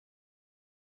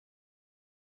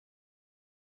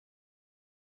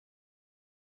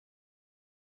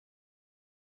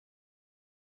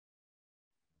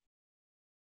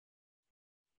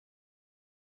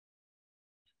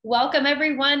Welcome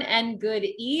everyone and good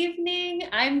evening.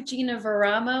 I'm Gina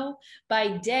Varamo.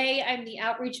 By day, I'm the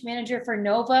outreach manager for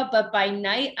Nova, but by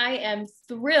night, I am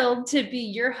thrilled to be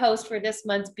your host for this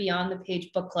month's Beyond the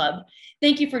Page Book Club.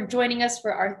 Thank you for joining us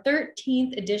for our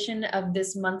 13th edition of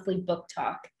this monthly book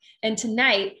talk. And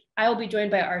tonight, I will be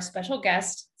joined by our special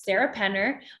guest, Sarah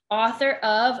Penner, author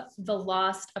of The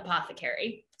Lost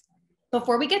Apothecary.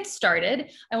 Before we get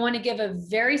started, I want to give a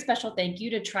very special thank you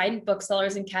to Trident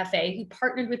Booksellers and Cafe, who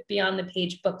partnered with Beyond the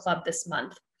Page Book Club this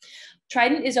month.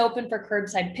 Trident is open for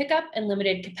curbside pickup and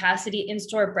limited capacity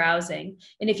in-store browsing.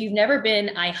 And if you've never been,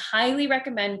 I highly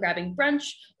recommend grabbing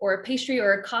brunch or a pastry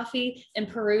or a coffee and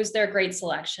peruse their great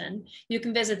selection. You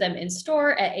can visit them in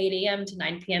store at 8 a.m. to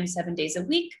 9 p.m. 7 days a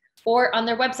week, or on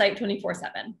their website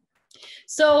 24/7.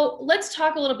 So let's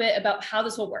talk a little bit about how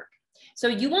this will work. So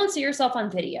you won't see yourself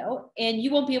on video and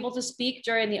you won't be able to speak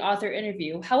during the author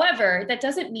interview. However, that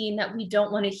doesn't mean that we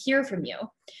don't want to hear from you.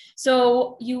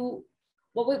 So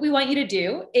what we want you to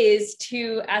do is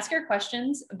to ask your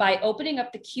questions by opening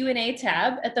up the Q&A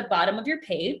tab at the bottom of your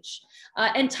page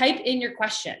and type in your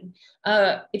question.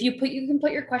 You can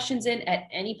put your questions in at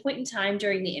any point in time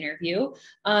during the interview.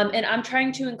 And I'm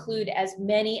trying to include as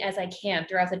many as I can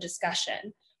throughout the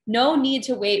discussion. No need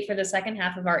to wait for the second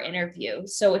half of our interview.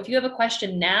 So if you have a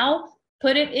question now,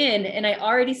 put it in. And I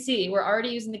already see we're already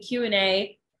using the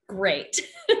Q&A. Great.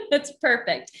 That's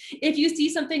perfect. If you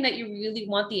see something that you really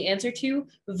want the answer to,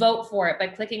 vote for it by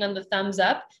clicking on the thumbs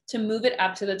up to move it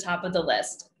up to the top of the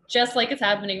list. Just like it's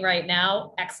happening right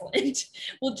now. Excellent.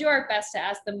 We'll do our best to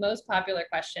ask the most popular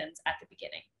questions at the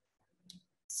beginning.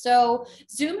 So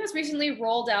Zoom has recently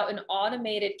rolled out an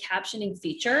automated captioning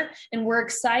feature, and we're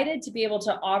excited to be able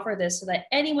to offer this so that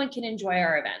anyone can enjoy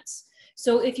our events.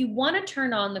 So if you want to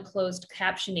turn on the closed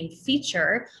captioning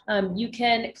feature, you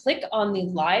can click on the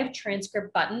live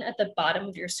transcript button at the bottom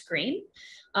of your screen.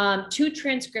 Two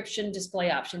transcription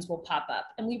display options will pop up,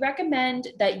 and we recommend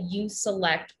that you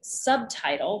select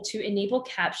subtitle to enable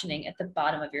captioning at the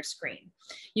bottom of your screen.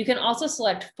 You can also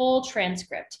select full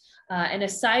transcript. And a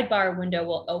sidebar window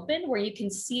will open where you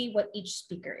can see what each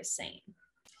speaker is saying.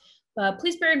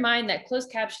 Please bear in mind that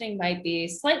closed captioning might be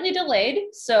slightly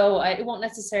delayed, so it won't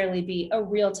necessarily be a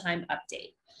real-time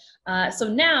update. So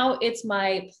now it's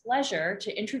my pleasure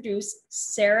to introduce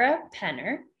Sarah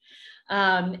Penner.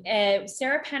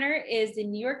 Sarah Penner is the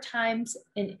New York Times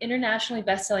and internationally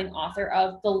best-selling author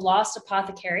of The Lost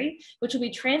Apothecary, which will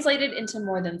be translated into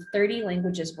more than 30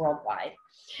 languages worldwide.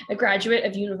 A graduate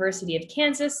of University of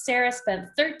Kansas, Sarah spent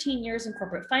 13 years in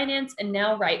corporate finance and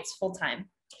now writes full-time.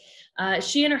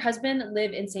 She and her husband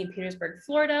live in St. Petersburg,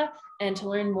 Florida, and to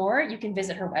learn more, you can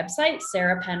visit her website,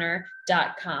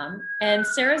 sarahpenner.com. And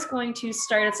Sarah's going to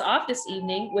start us off this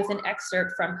evening with an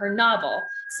excerpt from her novel.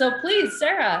 So please,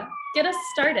 Sarah, get us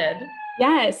started.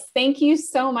 Yes, thank you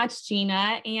so much,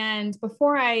 Gina. And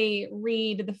before I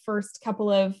read the first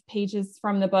couple of pages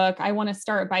from the book, I want to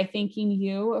start by thanking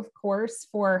you, of course,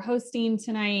 for hosting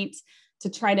tonight, to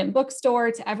Trident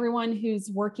Bookstore, to everyone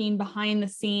who's working behind the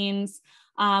scenes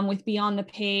with Beyond the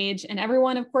Page, and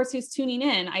everyone, of course, who's tuning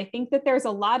in. I think that there's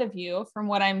a lot of you from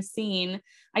what I'm seeing.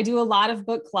 I do a lot of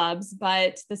book clubs,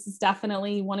 but this is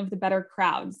definitely one of the better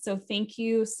crowds. So thank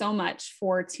you so much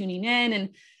for tuning in.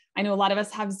 And I know a lot of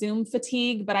us have Zoom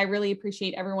fatigue, but I really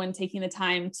appreciate everyone taking the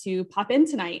time to pop in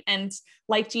tonight. And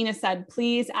like Gina said,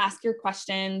 please ask your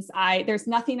questions. There's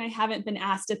nothing I haven't been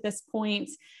asked at this point.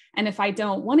 And if I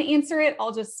don't want to answer it,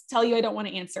 I'll just tell you I don't want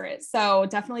to answer it. So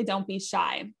definitely don't be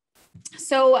shy.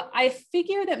 So I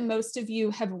figure that most of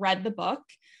you have read the book,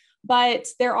 but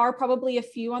there are probably a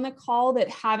few on the call that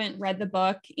haven't read the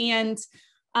book. And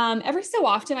every so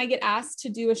often I get asked to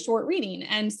do a short reading.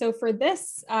 And so for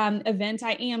this event,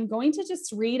 I am going to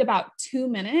just read about 2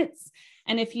 minutes.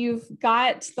 And if you've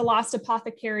got The Lost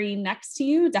Apothecary next to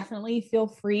you, definitely feel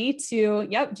free to,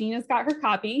 Gina's got her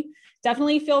copy.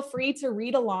 Definitely feel free to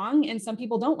read along. And some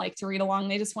people don't like to read along.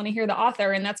 They just want to hear the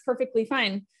author, and that's perfectly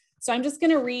fine. So I'm just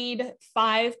going to read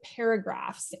 5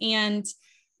 paragraphs. And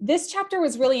this chapter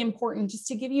was really important just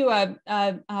to give you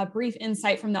a brief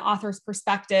insight from the author's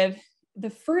perspective.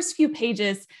 The first few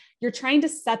pages, you're trying to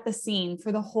set the scene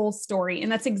for the whole story.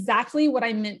 And that's exactly what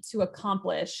I meant to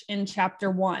accomplish in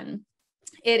chapter 1.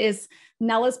 It is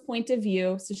Nella's point of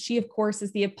view. So she, of course,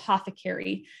 is the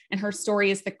apothecary, and her story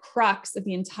is the crux of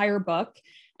the entire book.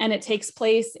 And it takes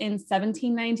place in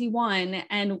 1791,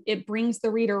 and it brings the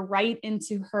reader right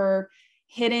into her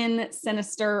hidden,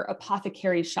 sinister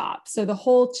apothecary shop. So the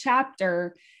whole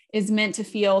chapter is meant to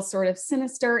feel sort of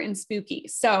sinister and spooky.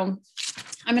 So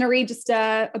I'm going to read just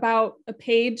about a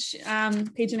page,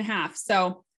 page and a half.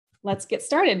 So let's get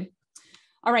started.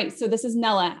 All right, so this is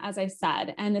Nella, as I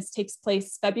said, and this takes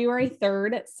place February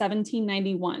 3rd,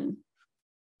 1791.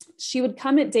 She would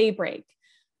come at daybreak,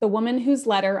 the woman whose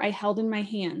letter I held in my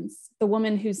hands, the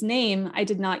woman whose name I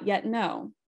did not yet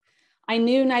know. I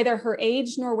knew neither her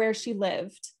age nor where she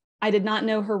lived. I did not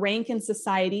know her rank in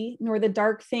society, nor the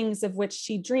dark things of which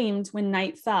she dreamed when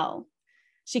night fell.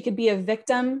 She could be a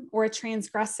victim or a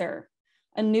transgressor,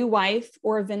 a new wife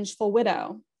or a vengeful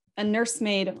widow, a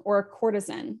nursemaid or a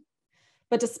courtesan.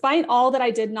 But despite all that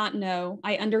I did not know,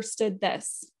 I understood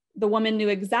this. The woman knew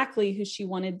exactly who she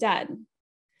wanted dead.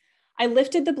 I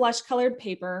lifted the blush-colored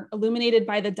paper, illuminated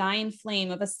by the dying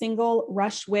flame of a single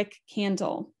rush wick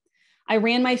candle. I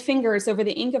ran my fingers over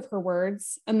the ink of her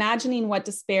words, imagining what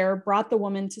despair brought the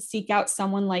woman to seek out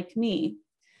someone like me,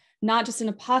 not just an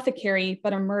apothecary,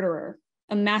 but a murderer,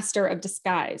 a master of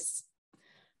disguise.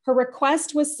 Her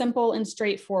request was simple and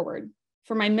straightforward.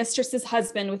 For my mistress's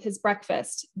husband with his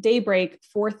breakfast, daybreak,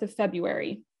 4th of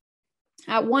February.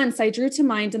 At once, I drew to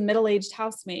mind a middle-aged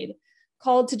housemaid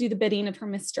called to do the bidding of her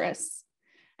mistress.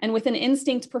 And with an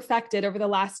instinct perfected over the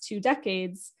last 2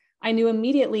 decades, I knew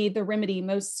immediately the remedy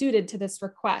most suited to this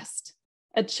request,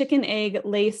 a chicken egg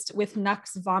laced with nux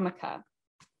vomica.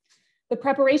 The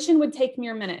preparation would take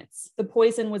mere minutes. The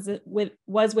poison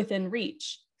was within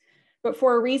reach. But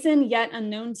for a reason yet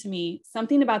unknown to me,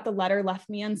 something about the letter left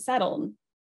me unsettled.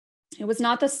 It was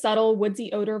not the subtle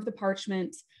woodsy odor of the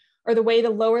parchment or the way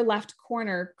the lower left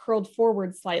corner curled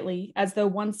forward slightly as though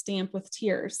once damp with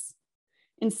tears.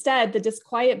 Instead, the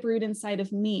disquiet brewed inside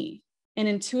of me, an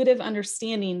intuitive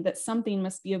understanding that something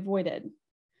must be avoided.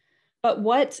 But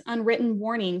what unwritten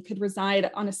warning could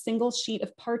reside on a single sheet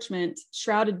of parchment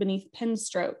shrouded beneath pen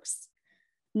strokes?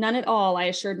 None at all, I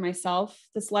assured myself.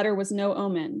 This letter was no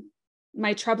omen.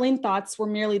 My troubling thoughts were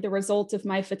merely the result of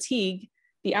my fatigue,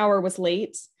 the hour was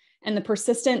late, and the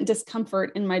persistent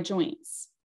discomfort in my joints.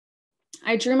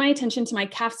 I drew my attention to my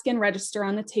calfskin register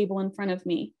on the table in front of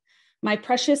me. My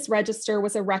precious register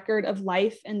was a record of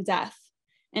life and death,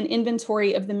 an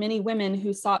inventory of the many women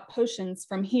who sought potions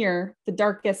from here, the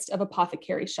darkest of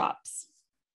apothecary shops.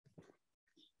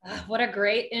 What a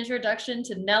great introduction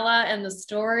to Nella and the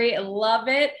story. I love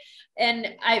it.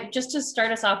 And just to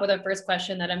start us off with our first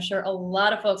question that I'm sure a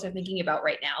lot of folks are thinking about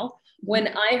right now. When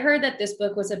I heard that this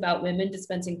book was about women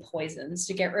dispensing poisons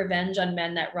to get revenge on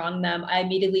men that wronged them, I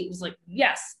immediately was like,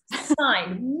 yes,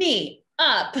 sign me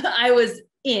up. I was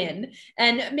in.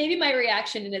 And maybe my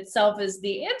reaction in itself is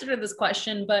the answer to this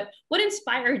question, but what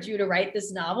inspired you to write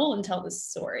this novel and tell this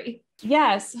story?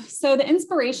 Yes. So the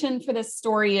inspiration for this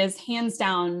story is hands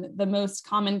down the most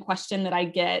common question that I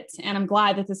get. And I'm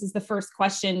glad that this is the first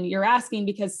question you're asking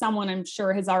because someone I'm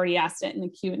sure has already asked it in the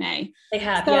Q&A. They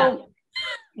have,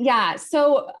 yeah.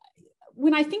 So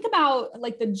when I think about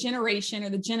like the generation or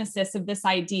the genesis of this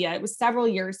idea, it was several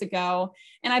years ago,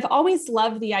 and I've always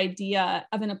loved the idea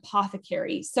of an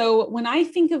apothecary. So when I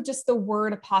think of just the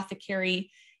word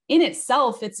apothecary in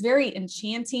itself, it's very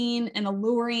enchanting and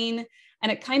alluring,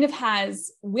 and it kind of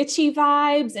has witchy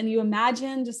vibes. And you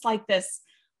imagine just like this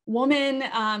woman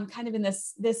kind of in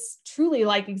this truly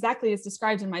like exactly as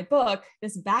described in my book,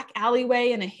 this back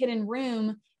alleyway in a hidden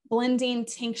room, blending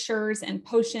tinctures and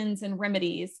potions and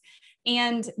remedies.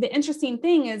 And the interesting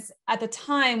thing is at the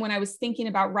time when I was thinking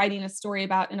about writing a story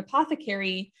about an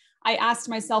apothecary, I asked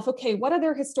myself, okay, what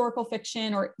other historical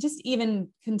fiction or just even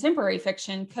contemporary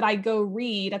fiction could I go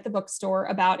read at the bookstore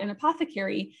about an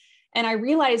apothecary? And I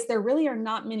realized there really are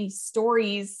not many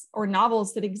stories or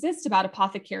novels that exist about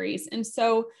apothecaries. And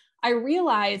so I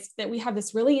realized that we have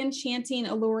this really enchanting,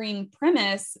 alluring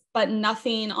premise, but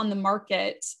nothing on the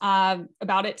market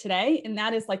about it today. And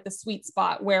that is like the sweet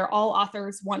spot where all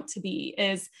authors want to be,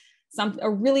 is a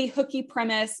really hooky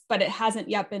premise, but it hasn't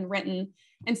yet been written.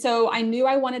 And so I knew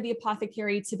I wanted the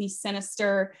apothecary to be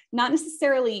sinister, not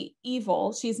necessarily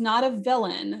evil. She's not a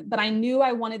villain, but I knew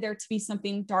I wanted there to be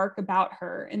something dark about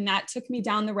her. And that took me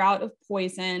down the route of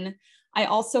poison. I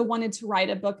also wanted to write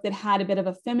a book that had a bit of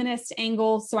a feminist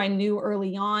angle. So I knew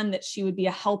early on that she would be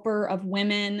a helper of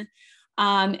women.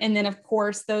 And then of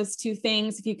course, those two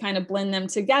things, if you kind of blend them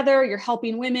together, you're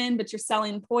helping women, but you're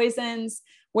selling poisons.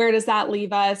 Where does that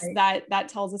leave us? Right. That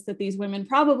tells us that these women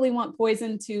probably want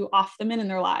poison to off the men in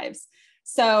their lives.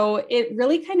 So it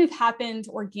really kind of happened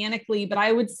organically, but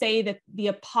I would say that the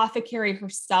apothecary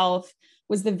herself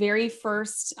was the very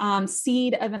first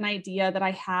seed of an idea that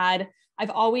I had. I've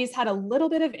always had a little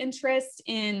bit of interest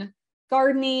in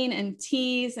gardening and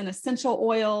teas and essential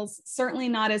oils, certainly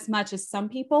not as much as some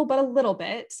people, but a little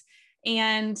bit.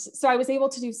 And so I was able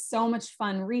to do so much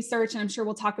fun research, and I'm sure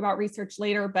we'll talk about research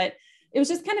later, but it was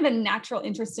just kind of a natural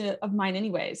interest of mine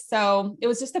anyways. So it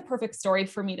was just the perfect story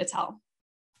for me to tell.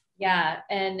 Yeah.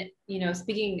 And,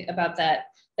 speaking about that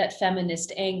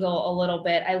feminist angle a little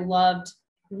bit,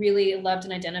 really loved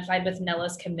and identified with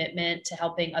Nella's commitment to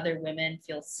helping other women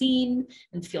feel seen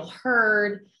and feel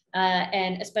heard.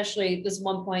 And especially this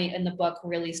one point in the book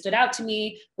really stood out to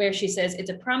me where she says, "It's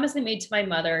a promise I made to my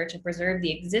mother to preserve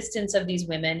the existence of these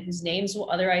women whose names will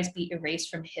otherwise be erased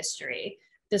from history.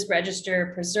 This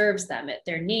register preserves them,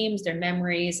 their names, their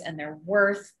memories, and their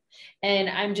worth." And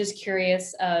I'm just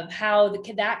curious of how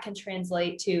that can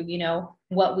translate to,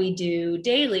 what we do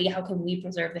daily. How can we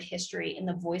preserve the history and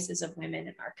the voices of women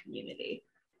in our community?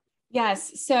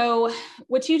 Yes. So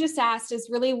what you just asked is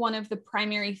really one of the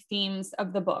primary themes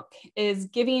of the book, is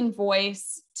giving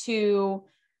voice to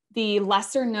the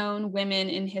lesser known women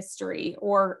in history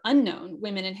or unknown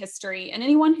women in history. And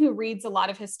anyone who reads a lot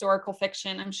of historical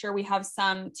fiction, I'm sure we have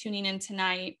some tuning in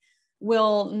tonight,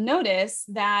 will notice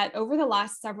that over the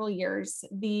last several years,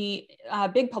 the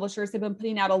big publishers have been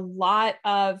putting out a lot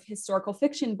of historical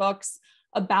fiction books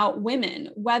about women,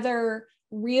 whether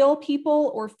real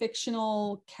people or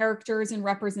fictional characters and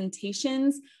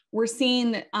representations. We're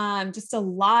seeing just a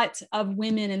lot of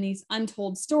women in these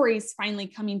untold stories finally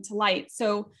coming to light.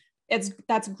 So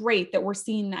that's great that we're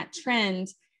seeing that trend.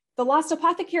 The Lost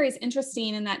Apothecary is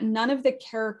interesting in that none of the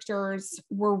characters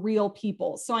were real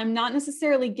people. So I'm not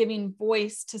necessarily giving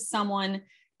voice to someone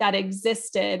that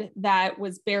existed that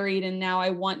was buried and now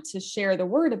I want to share the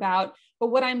word about. But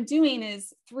what I'm doing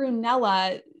is through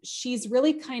Nella, she's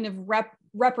really kind of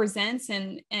represents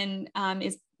and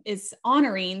is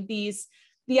honoring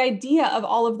the idea of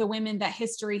all of the women that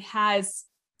history has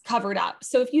covered up.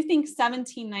 So if you think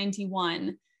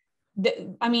 1791,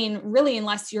 really,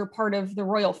 unless you're part of the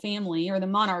royal family or the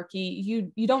monarchy,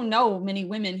 you don't know many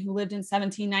women who lived in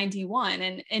 1791.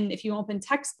 And if you open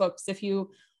textbooks, if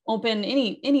you open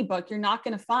any book, you're not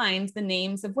going to find the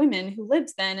names of women who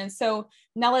lived then. And so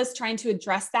Nella's trying to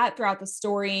address that throughout the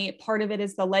story. Part of it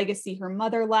is the legacy her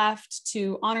mother left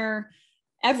to honor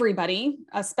everybody,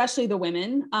 especially the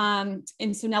women. And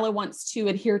so Nella wants to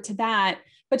adhere to that,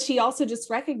 but she also just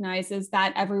recognizes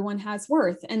that everyone has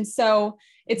worth. And so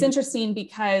it's interesting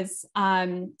because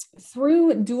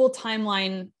through dual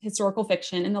timeline historical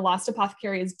fiction, and The Lost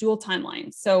Apothecary is dual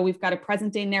timeline. So we've got a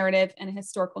present day narrative and a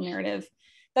historical narrative.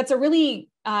 That's a really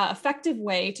effective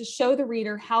way to show the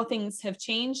reader how things have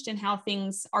changed and how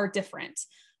things are different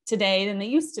today than they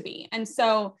used to be. And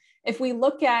so if we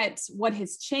look at what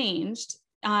has changed,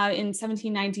 in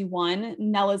 1791,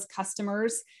 Nella's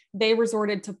customers, they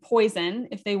resorted to poison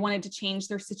if they wanted to change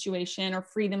their situation or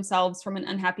free themselves from an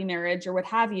unhappy marriage or what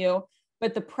have you.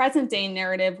 But the present day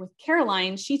narrative with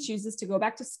Caroline, she chooses to go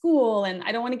back to school. And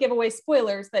I don't want to give away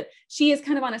spoilers, but she is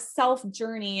kind of on a self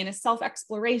journey and a self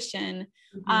exploration.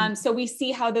 So we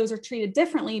see how those are treated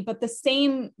differently, but the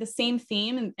same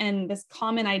theme and this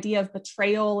common idea of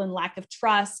betrayal and lack of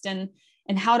trust and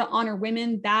how to honor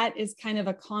women, that is kind of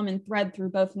a common thread through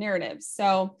both narratives.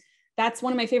 So that's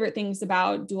one of my favorite things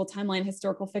about dual timeline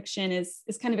historical fiction is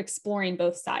kind of exploring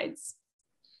both sides.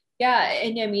 Yeah.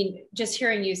 And I mean, just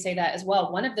hearing you say that as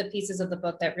well, one of the pieces of the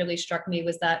book that really struck me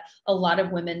was that a lot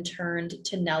of women turned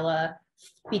to Nella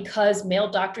because male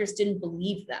doctors didn't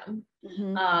believe them.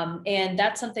 And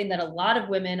that's something that a lot of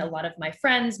women, a lot of my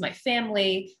friends, my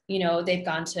family, they've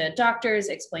gone to doctors,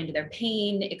 explained their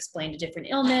pain, explained a different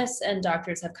illness, and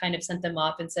doctors have kind of sent them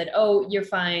off and said, "Oh, you're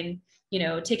fine,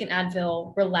 take an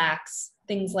Advil, relax,"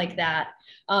 things like that.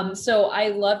 So I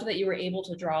loved that you were able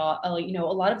to draw, a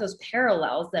lot of those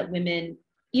parallels that women,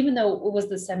 even though it was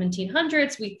the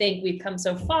 1700s, we think we've come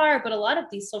so far, but a lot of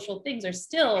these social things are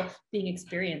still being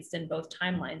experienced in both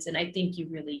timelines. And I think you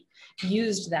really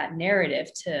used that narrative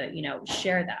to,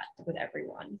 share that with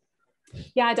everyone.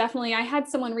 Yeah, definitely. I had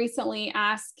someone recently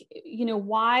ask,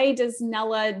 why does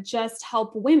Nella just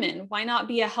help women? Why not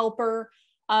be a helper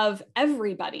of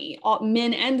everybody, all,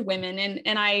 men and women?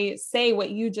 And I say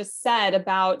what you just said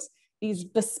about these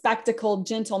bespectacled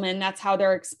gentlemen, that's how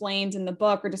they're explained in the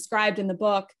book or described in the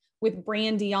book, with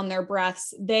brandy on their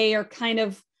breaths. They are kind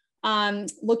of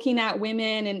looking at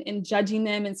women and judging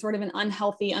them in sort of an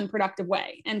unhealthy, unproductive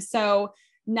way. And so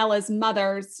Nella's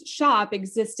mother's shop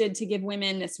existed to give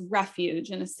women this refuge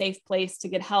and a safe place to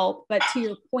get help. But to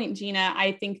your point, Gina,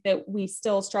 I think that we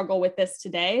still struggle with this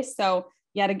today. So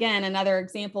yet again, another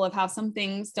example of how some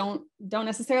things don't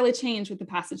necessarily change with the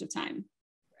passage of time.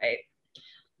 Right.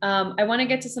 I want to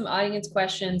get to some audience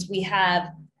questions. We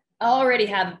already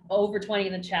have over 20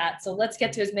 in the chat, so let's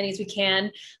get to as many as we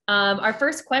can. Our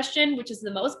first question, which is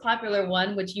the most popular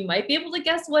one, which you might be able to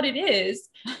guess what it is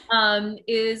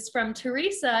from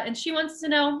Teresa, and she wants to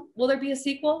know, will there be a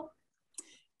sequel?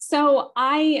 So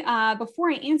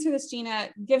before I answer this, Gina,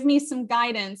 give me some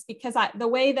guidance, because the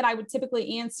way that I would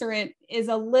typically answer it is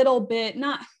a little bit,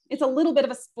 it's a little bit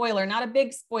of a spoiler, not a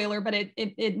big spoiler, but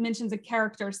it mentions a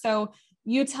character. So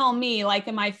you tell me, like,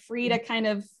 am I free to kind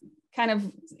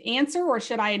of answer, or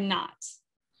should I not?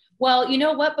 Well, you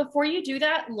know what? Before you do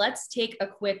that, let's take a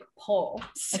quick poll.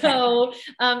 So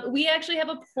we actually have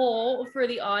a poll for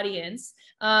the audience.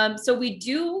 So we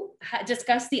do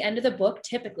discuss the end of the book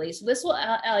typically. So this will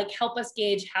like help us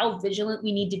gauge how vigilant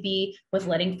we need to be with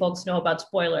letting folks know about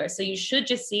spoilers. So you should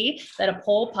just see that a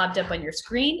poll popped up on your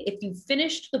screen if you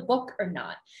finished the book or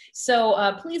not.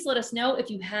 So please let us know if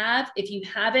you have, if you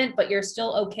haven't, but you're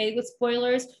still okay with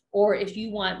spoilers, or if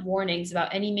you want warnings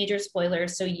about any major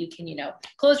spoilers so you can,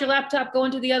 close your laptop, go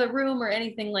into the other room, or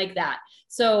anything like that.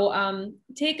 So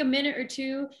take a minute or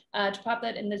two to pop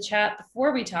that in the chat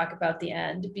before we talk about the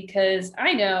end, because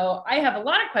I know I have a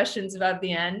lot of questions about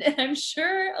the end, and I'm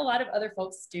sure a lot of other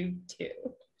folks do too.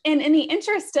 And in the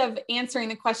interest of answering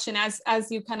the question,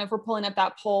 as you kind of were pulling up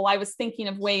that poll, I was thinking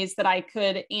of ways that I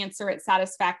could answer it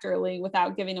satisfactorily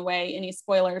without giving away any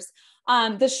spoilers.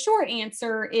 The short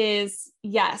answer is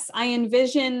yes, I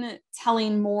envision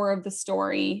telling more of the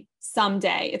story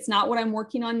someday. It's not what I'm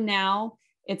working on now.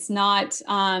 It's not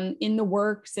in the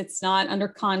works. It's not under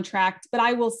contract, but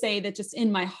I will say that just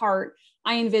in my heart,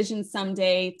 I envision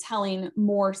someday telling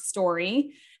more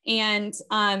story. And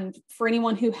for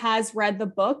anyone who has read the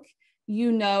book,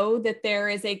 you know that there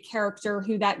is a character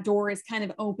who that door is kind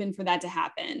of open for that to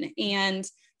happen. And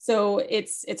so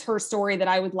it's her story that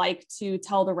I would like to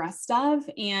tell the rest of.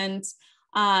 And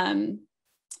so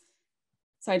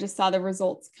I just saw the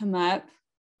results come up.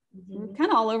 We're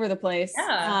kind of all over the place.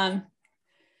 Yeah.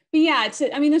 But yeah,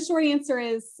 the short answer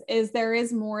is there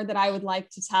is more that I would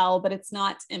like to tell, but it's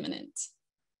not imminent.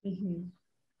 Mm-hmm.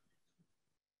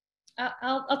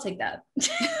 I'll take that.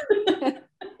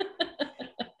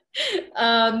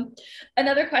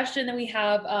 Another question that we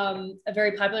have, a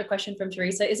very popular question from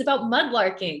Teresa, is about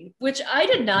mudlarking, which I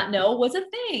did not know was a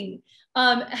thing.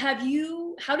 How did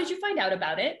you find out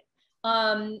about it?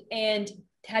 And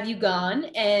have you gone,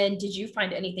 and did you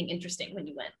find anything interesting when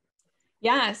you went?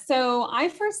 Yeah, so I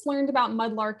first learned about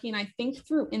mudlarking, I think,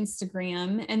 through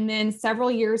Instagram. And then several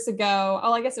years ago,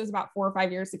 I guess it was about 4 or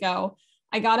 5 years ago,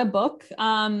 I got a book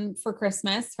for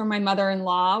Christmas from my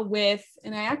mother-in-law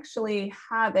and I actually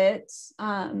have it.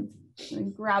 I'm gonna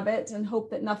grab it and hope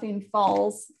that nothing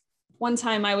falls. One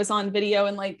time I was on video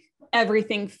and like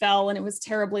everything fell, and it was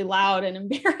terribly loud and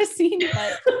embarrassing,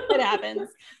 but it happens.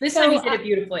 This time you did it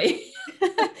beautifully.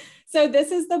 So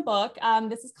this is the book.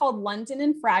 This is called London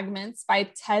in Fragments by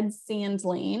Ted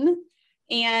Sandling.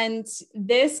 And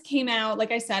this came out,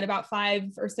 like I said, about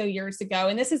 5 or so years ago.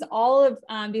 And this is all of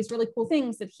these really cool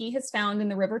things that he has found in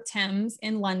the River Thames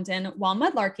in London while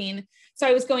mudlarking. So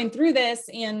I was going through this,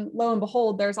 and lo and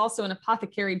behold, there's also an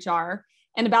apothecary jar.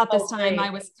 And about this time, I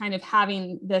was kind of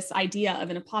having this idea of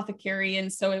an apothecary.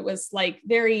 And so it was like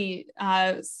very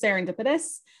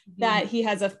serendipitous that he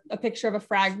has a picture of a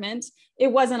fragment.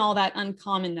 It wasn't all that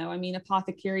uncommon, though. I mean,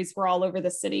 apothecaries were all over the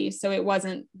city, so it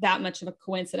wasn't that much of a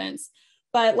coincidence.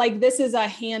 But like, this is a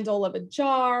handle of a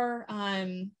jar.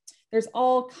 There's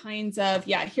all kinds of,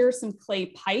 here's some clay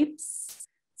pipes.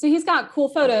 So he's got cool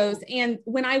photos. And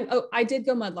when I did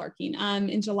go mudlarking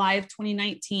in July of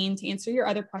 2019, to answer your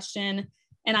other question,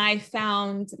 and I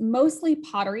found mostly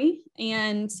pottery,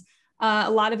 and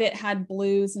a lot of it had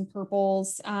blues and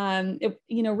purples.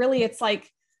 Really, it's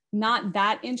like not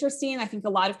that interesting. I think a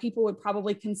lot of people would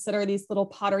probably consider these little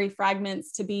pottery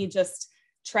fragments to be just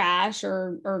trash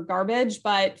or garbage.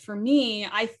 But for me,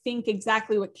 I think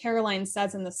exactly what Caroline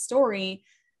says in the story.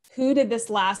 Who did this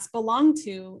last belong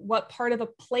to? What part of a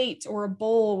plate or a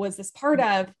bowl was this part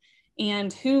of?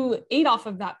 And who ate off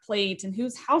of that plate? And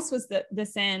whose house was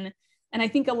this in? And I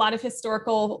think a lot of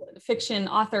historical fiction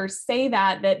authors say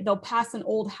that they'll pass an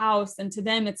old house, and to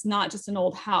them, it's not just an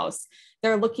old house.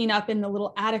 They're looking up in the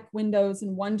little attic windows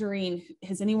and wondering,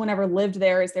 has anyone ever lived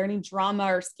there? Is there any drama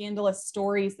or scandalous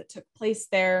stories that took place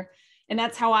there? And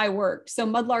that's how I worked. So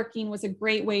mudlarking was a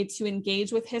great way to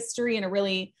engage with history in a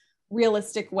really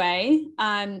realistic way.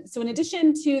 So in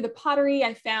addition to the pottery,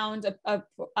 I found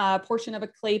a portion of a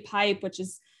clay pipe, which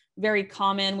is very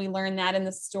common. We learned that in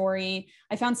the story.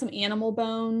 I found some animal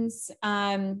bones.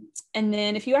 And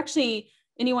then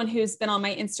anyone who's been on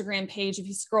my Instagram page, if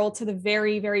you scroll to the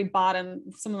very, very bottom,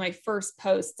 some of my first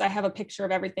posts, I have a picture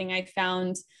of everything I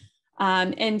found.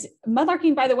 And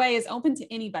mudlarking, by the way, is open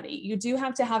to anybody. You do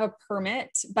have to have a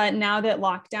permit, but now that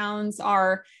lockdowns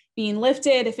are being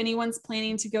lifted, if anyone's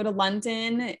planning to go to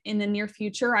London in the near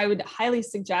future, I would highly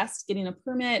suggest getting a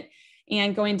permit.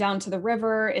 and going down to the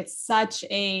river. It's such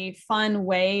a fun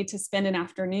way to spend an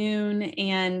afternoon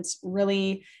and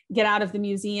really get out of the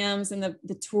museums and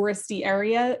the touristy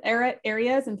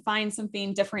areas and find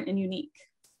something different and unique.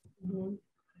 Mm-hmm.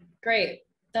 Great.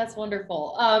 That's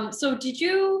wonderful. So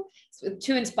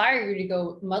to inspire you to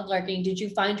go mudlarking, did you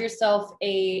find yourself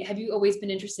have you always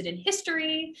been interested in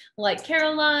history like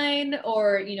Caroline,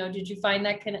 or, did you find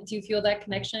that, do you feel that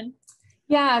connection?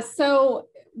 Yeah. So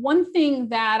one thing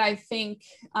that I think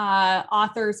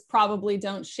authors probably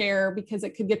don't share because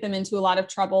it could get them into a lot of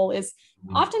trouble is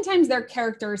oftentimes their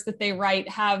characters that they write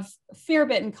have a fair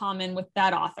bit in common with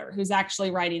that author who's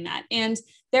actually writing that. And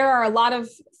there are a lot of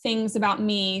things about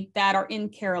me that are in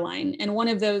Caroline. And one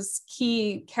of those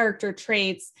key character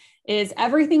traits is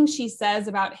everything she says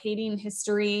about hating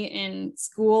history in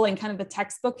school and kind of the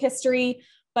textbook history,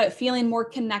 but feeling more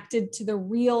connected to the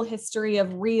real history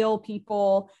of real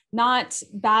people, not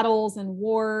battles and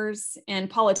wars and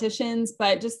politicians,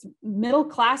 but just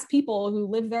middle-class people who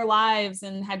lived their lives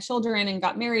and had children and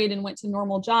got married and went to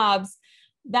normal jobs.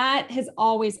 That has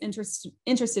always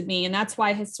interested me. And that's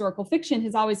why historical fiction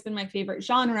has always been my favorite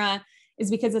genre,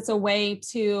 is because it's a way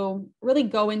to really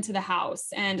go into the house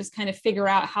and just kind of figure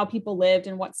out how people lived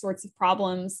and what sorts of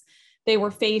problems they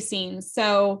were facing.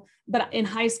 So, but in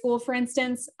high school, for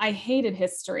instance, I hated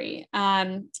history.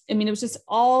 It was just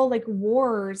all like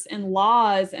wars and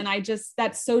laws. And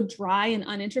that's so dry and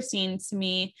uninteresting to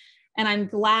me. And I'm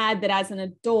glad that as an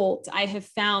adult, I have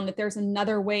found that there's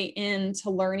another way into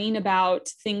learning about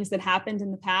things that happened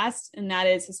in the past, and that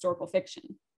is historical fiction.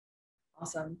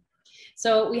 Awesome.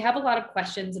 So we have a lot of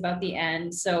questions about the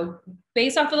end. So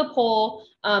based off of the poll,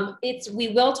 we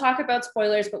will talk about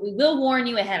spoilers, but we will warn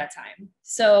you ahead of time.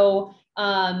 So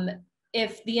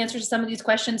if the answers to some of these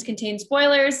questions contain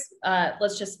spoilers,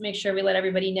 let's just make sure we let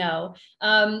everybody know.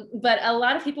 But a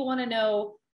lot of people want to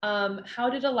know, how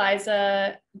did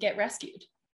Eliza get rescued?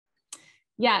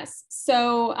 Yes.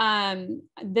 So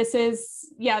this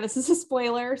is a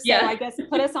spoiler. So yeah. I guess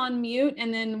put us on mute.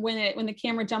 And then when the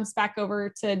camera jumps back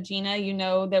over to Gina, you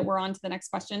know that we're on to the next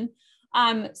question.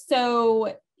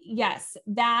 So yes,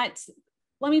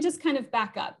 let me just kind of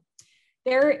back up.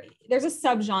 There's a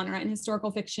subgenre in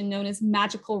historical fiction known as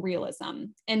magical realism.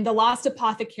 And The Lost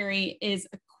Apothecary is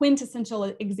a quintessential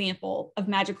example of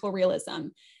magical realism.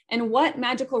 And what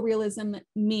magical realism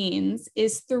means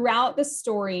is throughout the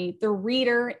story, the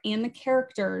reader and the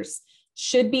characters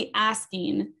should be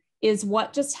asking, is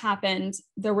what just happened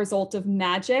the result of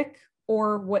magic,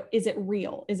 or what is it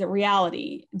real? Is it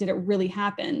reality? Did it really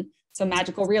happen? So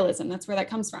magical realism, that's where that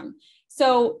comes from.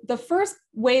 So the first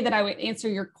way that I would answer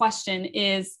your question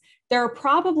is there are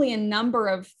probably a number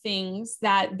of things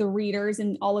that the readers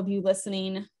and all of you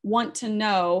listening want to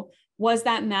know. Was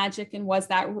that magic, and was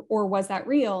that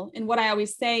real? And what I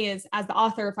always say is, as the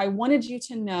author, if I wanted you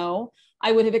to know,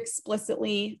 I would have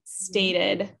explicitly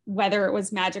stated whether it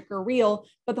was magic or real.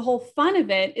 But the whole fun of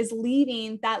it is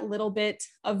leaving that little bit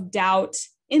of doubt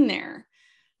in there.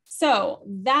 So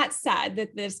that said,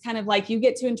 that this kind of like, you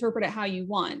get to interpret it how you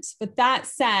want. But that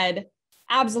said,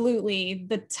 absolutely,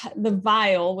 the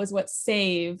vial was what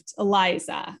saved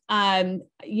Eliza. I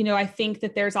think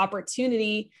that there's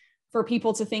opportunity for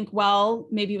people to think, well,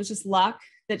 maybe it was just luck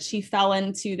that she fell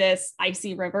into this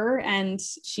icy river and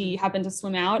she happened to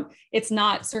swim out. It's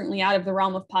not certainly out of the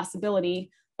realm of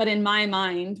possibility, but in my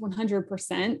mind,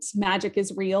 100% magic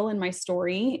is real in my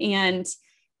story. And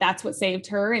that's what saved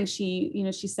her. And she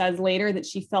says later that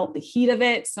she felt the heat of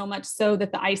it, so much so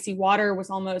that the icy water was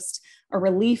almost a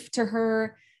relief to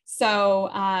her. So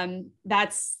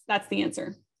that's the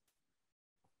answer.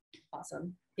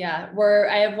 Awesome. Yeah,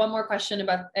 I have one more question,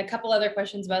 about a couple other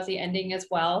questions about the ending as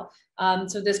well.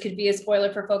 So this could be a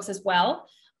spoiler for folks as well.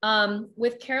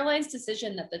 With Caroline's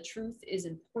decision that the truth is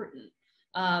important.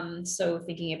 So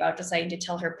thinking about deciding to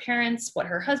tell her parents what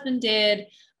her husband did,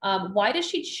 why does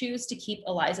she choose to keep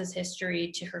Eliza's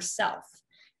history to herself?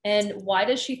 And why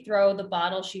does she throw the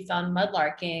bottle she found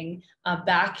mudlarking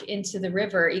back into the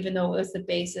river, even though it was the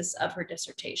basis of her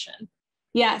dissertation?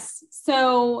 Yes.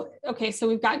 So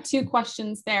we've got two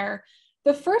questions there.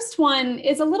 The first one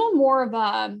is a little more of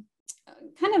a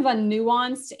kind of a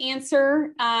nuanced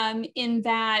answer, in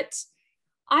that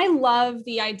I love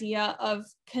the idea of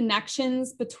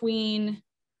connections between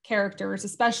characters,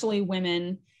 especially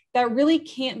women, that really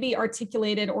can't be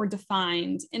articulated or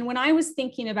defined. And when I was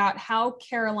thinking about how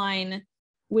Caroline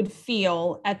would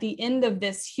feel at the end of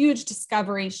this huge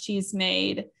discovery she's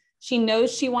made, she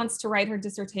knows she wants to write her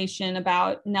dissertation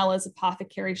about Nella's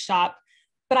apothecary shop,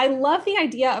 but I love the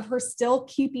idea of her still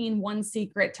keeping one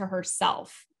secret to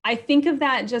herself. I think of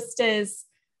that just as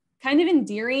kind of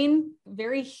endearing,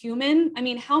 very human. I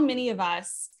mean, how many of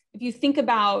us, if you think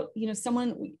about,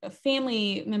 someone, a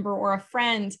family member or a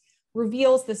friend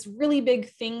reveals this really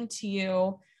big thing to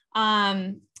you,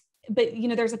 but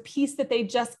there's a piece that they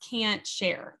just can't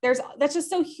share. That's just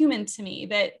so human to me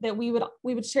that we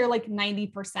would share like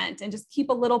 90% and just keep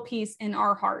a little piece in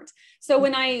our heart. So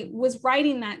when I was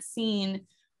writing that scene,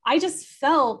 I just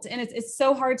felt, and it's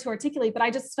so hard to articulate, but I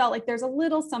just felt like there's a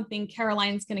little something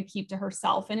Caroline's going to keep to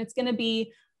herself, and it's going to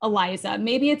be Eliza.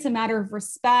 Maybe it's a matter of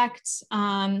respect,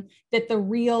 that the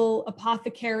real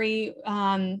apothecary,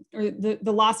 or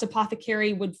the lost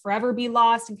apothecary would forever be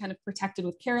lost and kind of protected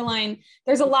with Caroline.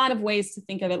 There's a lot of ways to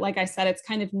think of it. Like I said, it's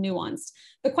kind of nuanced.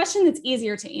 The question that's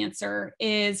easier to answer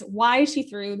is why she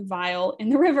threw the vial in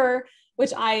the river,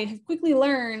 which I have quickly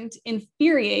learned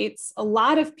infuriates a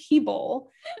lot of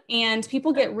people, and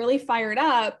people get really fired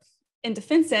up and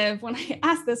defensive when I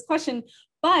ask this question.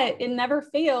 But it never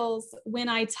fails when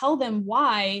I tell them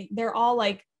why. They're all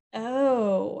like,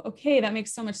 oh, okay, that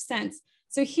makes so much sense.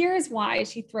 So here's why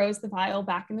she throws the vial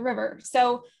back in the river.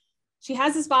 So she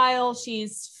has this vial.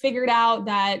 She's figured out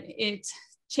that it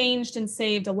changed and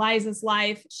saved Eliza's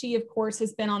life. She, of course,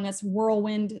 has been on this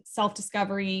whirlwind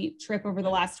self-discovery trip over the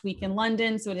last week in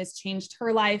London. So it has changed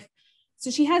her life. So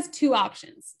she has two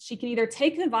options. She can either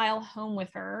take the vial home with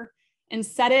her and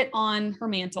set it on her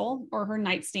mantle or her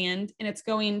nightstand, and it's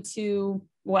going to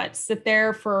sit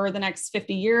there for the next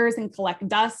 50 years and collect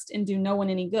dust and do no one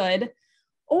any good.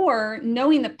 Or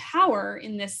knowing the power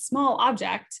in this small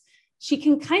object, she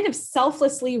can kind of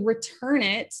selflessly return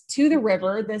it to the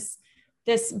river,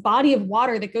 this body of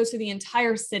water that goes through the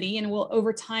entire city and will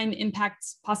over time impact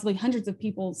possibly hundreds of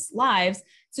people's lives.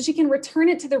 So she can return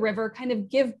it to the river, kind of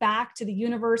give back to the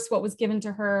universe what was given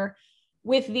to her,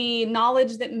 with the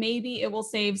knowledge that maybe it will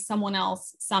save someone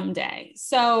else someday.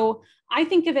 So I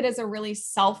think of it as a really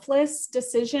selfless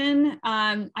decision.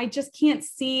 I just can't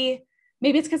see,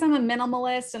 maybe it's because I'm a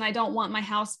minimalist and I don't want my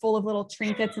house full of little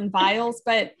trinkets and vials,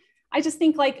 but I just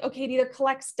think like, okay, it either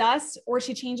collects dust or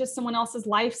she changes someone else's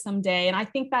life someday. And I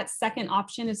think that second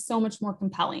option is so much more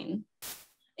compelling.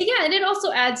 Yeah, and it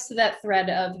also adds to that thread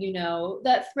of,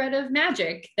 that thread of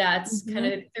magic that's kind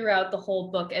of throughout the whole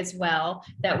book as well,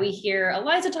 that we hear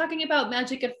Eliza talking about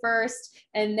magic at first.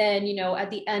 And then,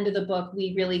 at the end of the book,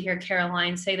 we really hear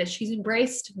Caroline say that she's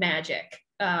embraced magic.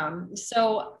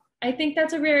 So I think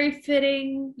that's a very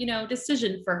fitting,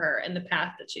 decision for her and the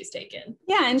path that she's taken.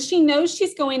 Yeah, and she knows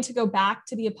she's going to go back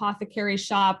to the apothecary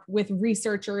shop with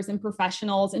researchers and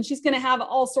professionals, and she's going to have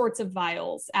all sorts of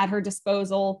vials at her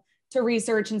disposal to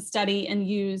research and study and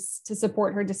use to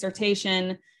support her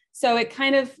dissertation. So it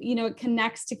kind of, it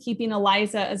connects to keeping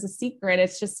Eliza as a secret.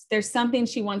 It's just, there's something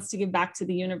she wants to give back to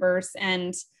the universe.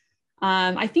 And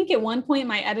I think at one point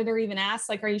my editor even asked,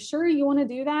 like, are you sure you want to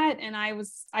do that? And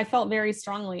I felt very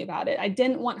strongly about it. I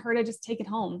didn't want her to just take it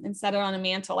home and set it on a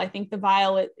mantle. I think the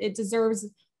vial, it deserves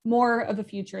more of a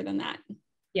future than that.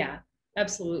 Yeah,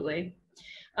 absolutely.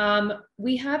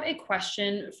 We have a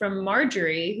question from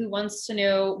Marjorie, who wants to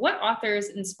know, what authors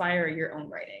inspire your own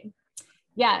writing?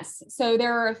 Yes, so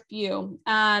there are a few.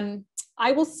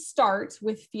 I will start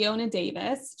with Fiona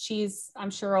Davis.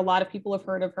 I'm sure a lot of people have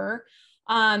heard of her.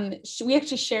 We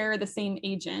actually share the same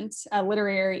agent, a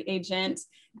literary agent.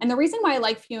 And the reason why I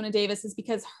like Fiona Davis is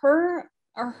because her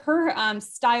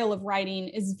style of writing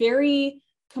is very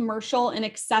commercial and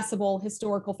accessible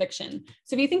historical fiction.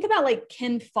 So if you think about like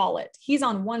Ken Follett, he's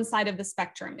on one side of the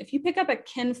spectrum. If you pick up a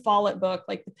Ken Follett book,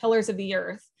 like The Pillars of the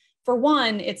Earth, for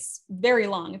one, it's very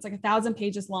long. It's like 1,000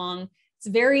 pages long. It's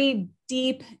very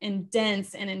deep and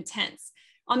dense and intense.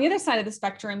 On the other side of the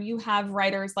spectrum, you have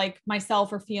writers like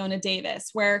myself or Fiona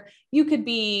Davis, where you could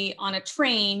be on a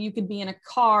train, you could be in a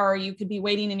car, you could be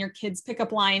waiting in your kid's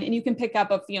pickup line, and you can pick up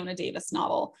a Fiona Davis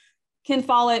novel. Ken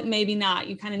Follett, maybe not.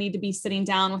 You kind of need to be sitting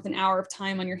down with an hour of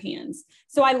time on your hands.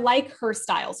 So I like her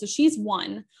style. So she's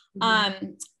one.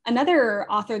 Another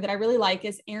author that I really like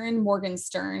is Erin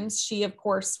Morgenstern. She, of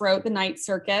course, wrote The Night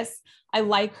Circus. I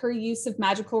like her use of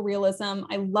magical realism.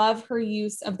 I love her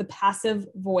use of the passive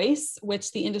voice,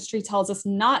 which the industry tells us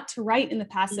not to write in the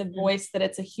passive voice, that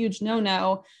it's a huge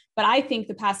no-no. But I think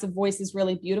the passive voice is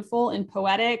really beautiful and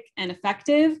poetic and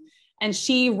effective. And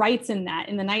she writes in that,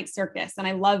 in The Night Circus, and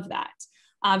I love that.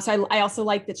 So I also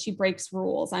like that she breaks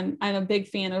rules. I'm a big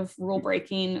fan of rule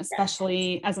breaking,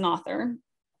 especially as an author.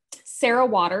 Sarah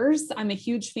Waters, I'm a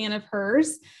huge fan of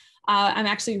hers. I'm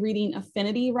actually reading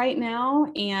Affinity right now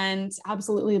and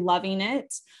absolutely loving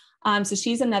it. So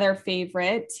she's another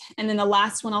favorite. And then the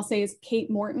last one I'll say is Kate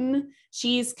Morton.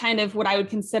 She's kind of what I would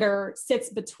consider sits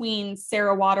between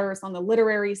Sarah Waters on the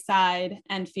literary side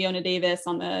and Fiona Davis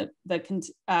on the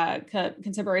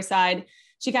contemporary side.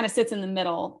 She kind of sits in the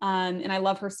middle. And I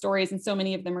love her stories. And so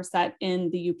many of them are set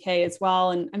in the UK as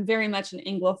well. And I'm very much an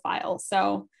Anglophile.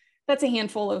 So that's a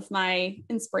handful of my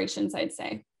inspirations, I'd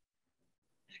say.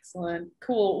 Excellent.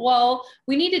 Cool. Well,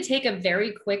 we need to take a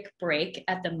very quick break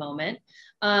at the moment.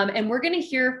 And we're going to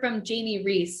hear from Jamie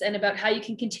Reese and about how you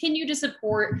can continue to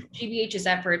support GBH's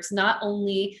efforts, not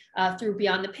only through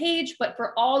Beyond the Page, but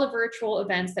for all the virtual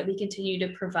events that we continue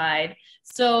to provide.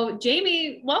 So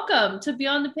Jamie, welcome to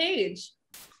Beyond the Page.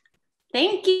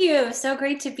 Thank you. So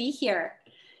great to be here.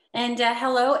 And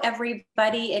hello,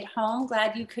 everybody at home.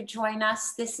 Glad you could join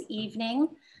us this evening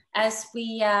as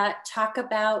we talk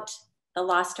about The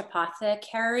Lost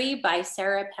Apothecary by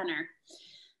Sarah Penner.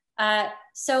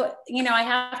 So, I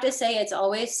have to say it's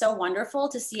always so wonderful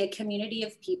to see a community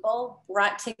of people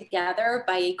brought together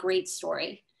by a great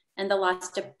story. And The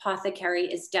Lost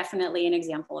Apothecary is definitely an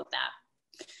example of that.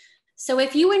 So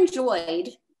if you enjoyed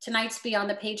tonight's Beyond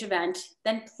the Page event,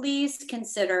 then please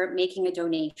consider making a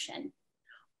donation.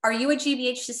 Are you a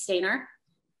GBH sustainer?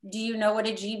 Do you know what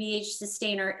a GBH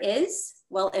sustainer is?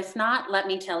 Well, if not, let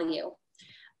me tell you.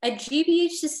 A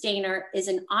GBH sustainer is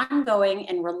an ongoing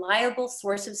and reliable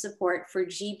source of support for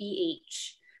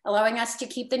GBH, allowing us to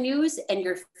keep the news and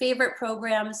your favorite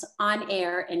programs on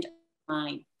air and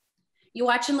online. You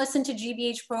watch and listen to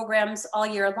GBH programs all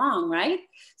year long, right?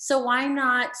 So why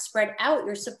not spread out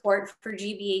your support for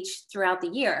GBH throughout the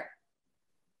year?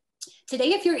 Today,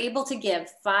 if you're able to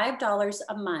give $5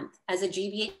 a month as a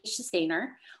GBH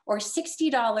sustainer or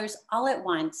 $60 all at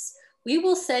once, we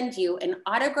will send you an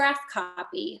autographed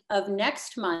copy of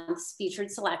next month's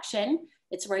featured selection.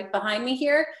 It's right behind me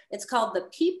here. It's called The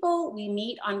People We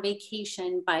Meet on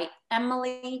Vacation by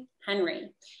Emily Henry.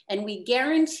 And we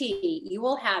guarantee you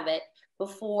will have it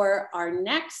before our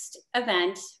next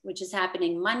event, which is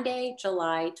happening Monday,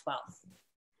 July 12th.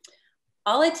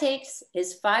 All it takes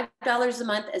is $5 a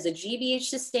month as a GBH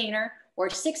sustainer or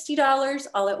 $60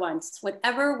 all at once,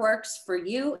 whatever works for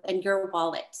you and your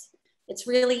wallet. It's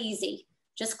really easy.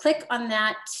 Just click on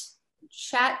that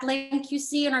chat link you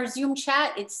see in our Zoom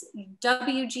chat. It's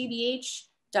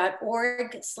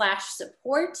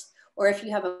wgbh.org/support. Or if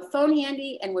you have a phone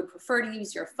handy and would prefer to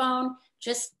use your phone,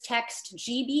 just text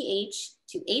GBH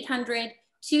to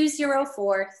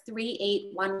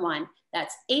 800-204-3811.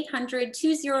 That's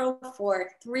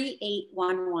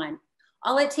 800-204-3811.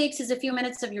 All it takes is a few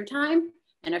minutes of your time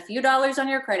and a few dollars on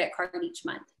your credit card each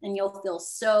month, and you'll feel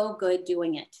so good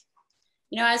doing it.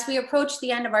 As we approach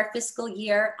the end of our fiscal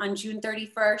year on June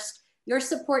 31st, your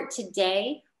support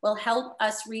today will help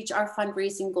us reach our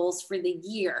fundraising goals for the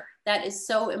year. That is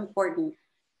so important.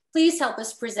 Please help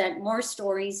us present more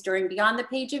stories during Beyond the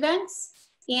Page events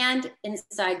and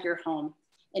inside your home.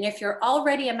 And if you're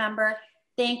already a member,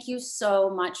 thank you so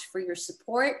much for your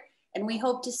support. And we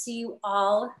hope to see you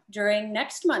all during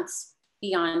next month's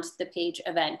Beyond the Page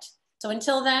event. So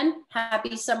until then,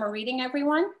 happy summer reading,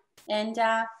 everyone. And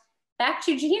back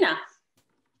to Gina.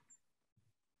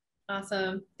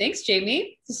 Awesome. Thanks,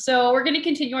 Jamie. So we're going to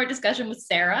continue our discussion with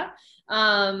Sarah.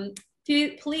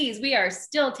 Please, we are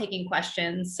still taking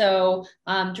questions. So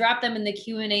drop them in the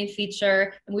Q&A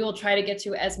feature, and we will try to get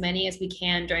to as many as we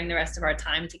can during the rest of our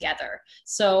time together.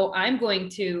 So I'm going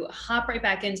to hop right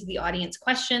back into the audience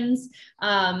questions.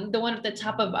 The one at the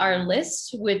top of our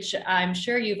list, which I'm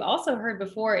sure you've also heard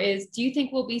before, is, do you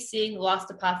think we'll be seeing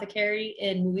Lost Apothecary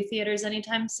in movie theaters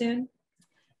anytime soon?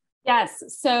 Yes.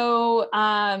 So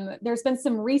there's been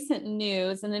some recent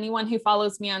news, and anyone who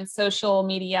follows me on social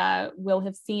media will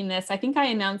have seen this. I think I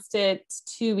announced it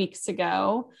 2 weeks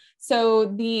ago. So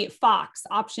the Fox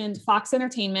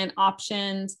Entertainment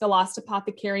optioned The Lost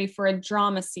Apothecary for a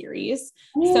drama series.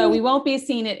 So we won't be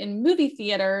seeing it in movie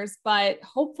theaters, but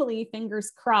hopefully, fingers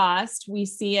crossed, we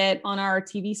see it on our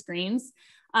TV screens.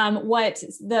 What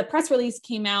the press release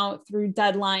came out through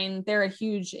Deadline. They're a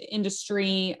huge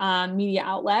industry media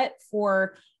outlet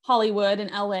for Hollywood and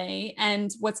LA.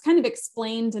 And what's kind of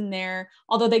explained in there,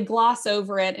 although they gloss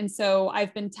over it. And so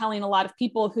I've been telling a lot of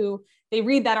people who they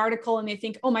read that article and they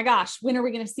think, oh my gosh, when are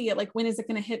we going to see it? Like, when is it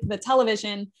going to hit the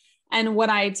television? And what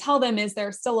I tell them is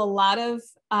there's still a lot of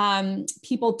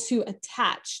people to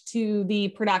attach to the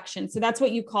production. So that's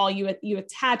what you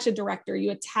attach a director,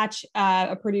 you attach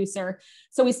a producer.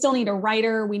 So we still need a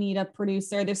writer, we need a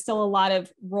producer. There's still a lot of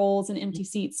roles and empty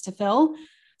seats to fill.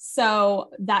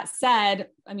 So that said,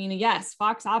 I mean, yes,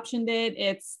 Fox optioned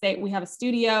it. We have a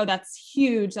studio that's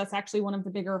huge. That's actually one of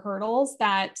the bigger hurdles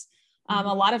that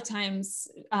A lot of times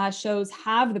shows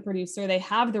have the producer, they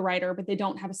have the writer, but they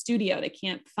don't have a studio. They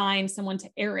can't find someone to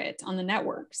air it on the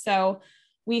network. So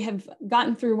we have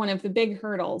gotten through one of the big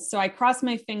hurdles. So I cross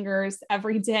my fingers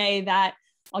every day that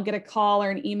I'll get a call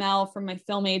or an email from my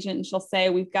film agent and she'll say,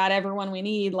 we've got everyone we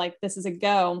need, like this is a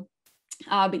go.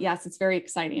 But yes, it's very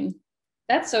exciting.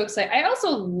 That's so exciting. I also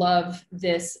love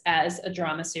this as a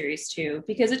drama series too,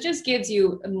 because it just gives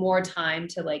you more time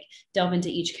to like delve into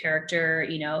each character,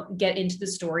 you know, get into the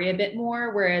story a bit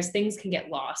more, whereas things can get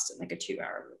lost in like a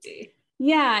 2-hour movie.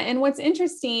 Yeah. And what's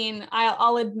interesting,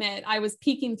 I'll admit, I was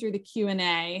peeking through the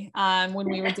Q&A when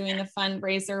we were doing the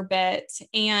fundraiser bit,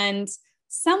 and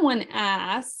someone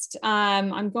asked,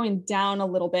 I'm going down a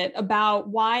little bit, about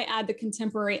why add the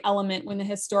contemporary element when the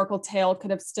historical tale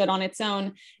could have stood on its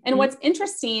own. And what's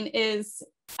interesting is,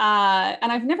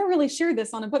 and I've never really shared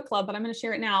this on a book club, but I'm going to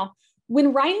share it now.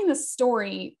 When writing the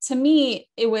story, to me,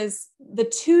 it was the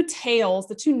two tales,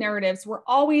 the two narratives were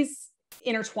always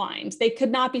intertwined. They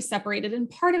could not be separated. And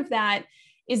part of that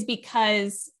is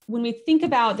because when we think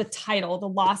about the title, The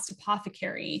Lost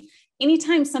Apothecary,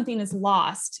 anytime something is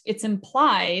lost, it's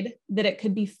implied that it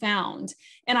could be found.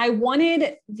 And I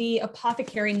wanted the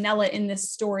apothecary Nella in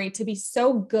this story to be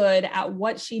so good at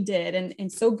what she did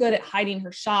and so good at hiding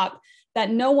her shop that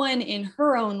no one in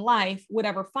her own life would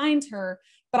ever find her.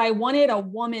 But I wanted a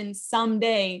woman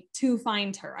someday to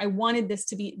find her. I wanted this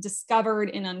to be discovered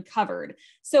and uncovered.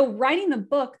 So writing the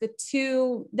book,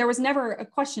 there was never a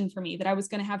question for me that I was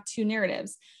going to have two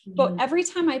narratives. But every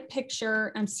time I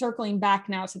picture, I'm circling back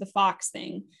now to the Fox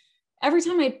thing. Every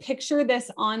time I picture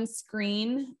this on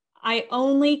screen, I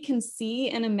only can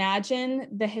see and imagine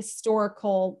the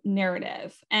historical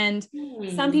narrative. And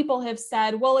some people have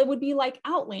said, well, it would be like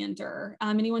Outlander.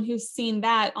 Anyone who's seen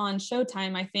that on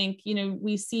Showtime, I think, you know,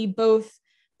 we see both,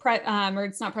 or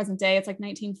it's not present day, it's like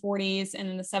 1940s and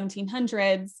in the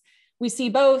 1700s. We see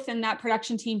both, and that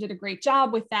production team did a great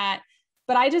job with that.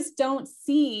 But I just don't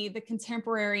see the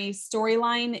contemporary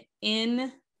storyline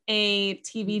in a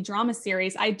TV drama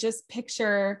series. I just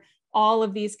picture all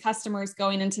of these customers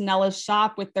going into Nella's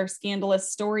shop with their scandalous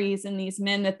stories and these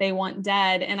men that they want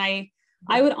dead. And I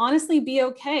would honestly be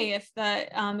okay if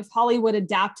Hollywood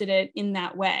adapted it in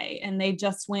that way and they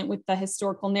just went with the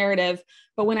historical narrative.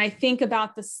 But when I think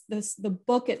about the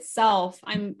book itself,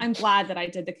 I'm glad that I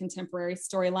did the contemporary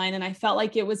storyline, and I felt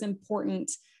like it was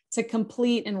important to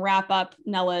complete and wrap up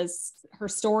her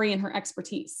story and her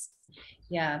expertise.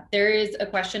 Yeah, there is a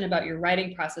question about your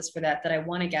writing process for that I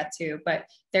want to get to, but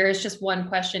there is just one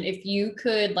question. If you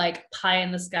could, like, pie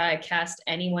in the sky cast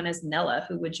anyone as Nella,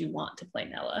 who would you want to play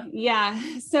Nella? Yeah.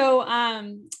 So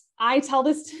I tell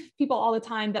this to people all the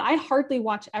time that I hardly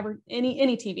watch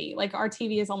any TV. Like, our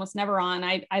TV is almost never on.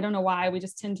 I don't know why. We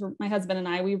just my husband and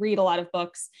I, we read a lot of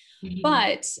books,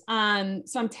 but so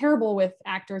I'm terrible with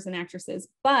actors and actresses,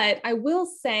 but I will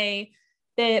say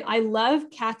that I love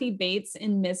Kathy Bates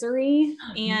in Misery.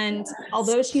 And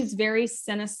although she's very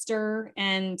sinister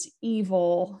and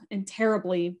evil and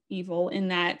terribly evil in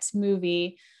that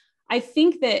movie, I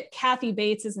think that Kathy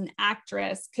Bates as an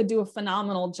actress could do a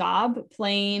phenomenal job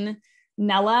playing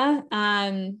Nella.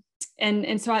 And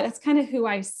so that's kind of who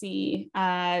I see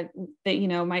that, you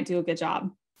know, might do a good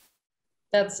job.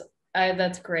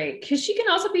 That's great, because she can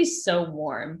also be so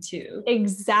warm too.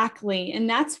 Exactly. And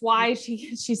that's why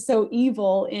she's so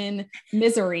evil in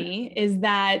Misery, is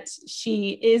that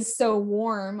she is so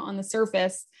warm on the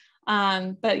surface.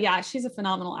 But yeah, she's a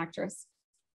phenomenal actress.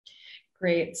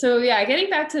 Great. So yeah,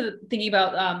 getting back to thinking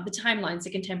about the timelines,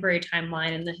 the contemporary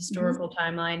timeline and the historical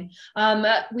timeline.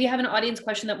 We have an audience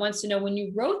question that wants to know, when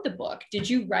you wrote the book, did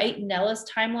you write Nella's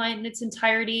timeline in its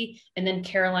entirety and then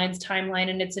Caroline's timeline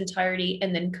in its entirety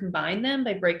and then combine them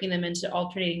by breaking them into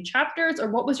alternating chapters?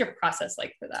 Or what was your process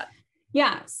like for that?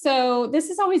 Yeah, so this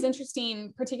is always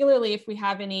interesting, particularly if we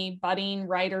have any budding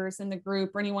writers in the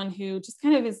group or anyone who just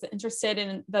kind of is interested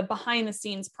in the behind the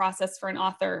scenes process for an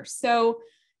author. So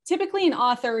typically an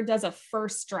author does a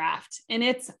first draft and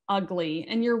it's ugly,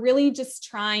 and you're really just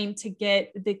trying to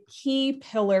get the key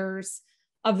pillars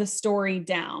of the story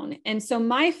down. And so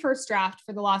my first draft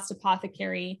for The Lost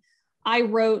Apothecary, I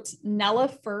wrote Nella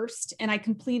first and I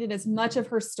completed as much of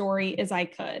her story as I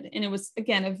could. And it was,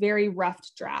 again, a very rough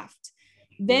draft.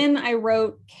 Then I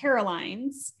wrote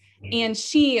Caroline's, and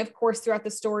she, of course, throughout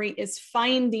the story is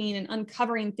finding and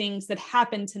uncovering things that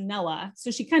happened to Nella.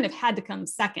 So she kind of had to come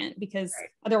second, because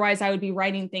otherwise I would be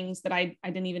writing things that I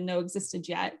didn't even know existed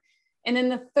yet. And then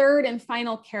the third and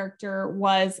final character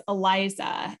was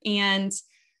Eliza. And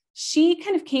she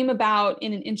kind of came about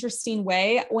in an interesting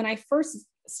way. When I first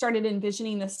started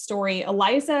envisioning this story,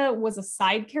 Eliza was a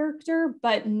side character,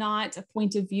 but not a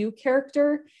point of view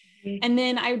character. And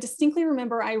then I distinctly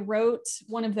remember I wrote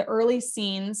one of the early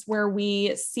scenes where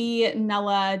we see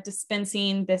Nella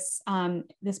dispensing this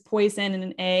poison in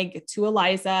an egg to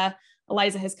Eliza.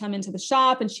 Eliza has come into the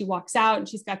shop and she walks out and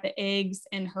she's got the eggs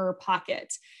in her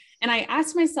pocket. And I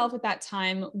asked myself at that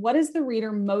time, what does the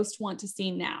reader most want to see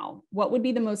now? What would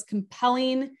be the most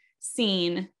compelling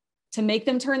scene to make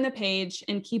them turn the page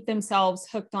and keep themselves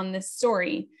hooked on this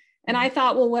story? And I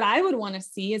thought, well, what I would want to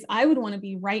see is I would want to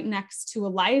be right next to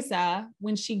Eliza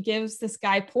when she gives this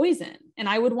guy poison. And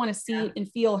I would want to see and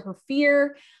feel her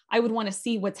fear. I would want to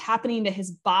see what's happening to his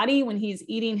body when he's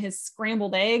eating his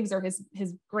scrambled eggs or his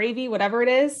gravy, whatever it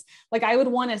is. Like, I would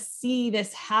want to see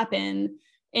this happen.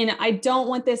 And I don't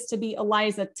want this to be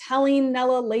Eliza telling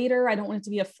Nella later. I don't want it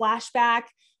to be a flashback.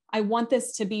 I want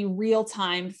this to be real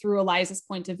time through Eliza's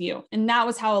point of view. And that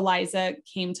was how Eliza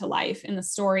came to life in the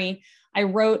story. I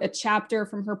wrote a chapter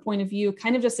from her point of view,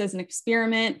 kind of just as an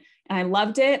experiment, and I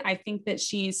loved it. I think that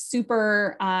she's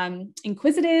super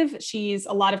inquisitive. She's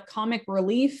a lot of comic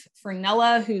relief for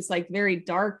Nella, who's like very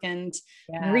dark and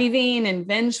grieving and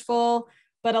vengeful.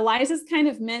 But Eliza's kind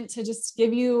of meant to just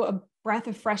give you a breath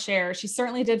of fresh air. She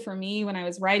certainly did for me when I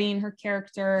was writing her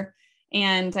character.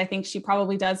 And I think she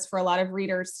probably does for a lot of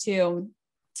readers too.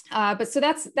 But so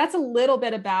that's a little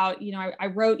bit about, I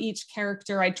wrote each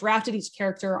character, I drafted each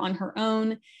character on her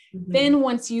own. Then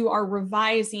once you are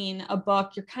revising a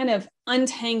book, you're kind of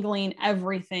untangling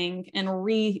everything and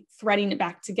re-threading it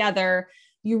back together.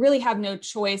 You really have no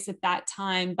choice at that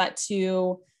time but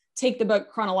to take the book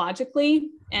chronologically,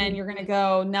 and you're going to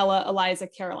go Nella, Eliza,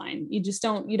 Caroline.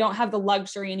 You don't have the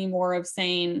luxury anymore of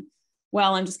saying,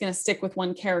 well, I'm just going to stick with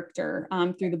one character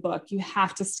through the book. You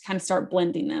have to kind of start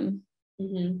blending them.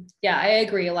 Yeah, I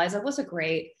agree. Eliza was a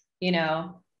great, I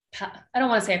don't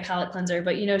want to say a palate cleanser,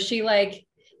 but, she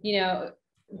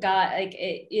got like,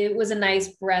 it was a nice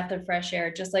breath of fresh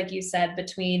air, just like you said,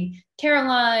 between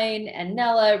Caroline and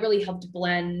Nella. It really helped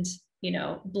blend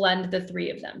the three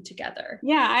of them together.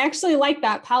 Yeah, I actually like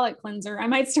that palate cleanser. I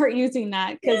might start using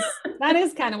that because that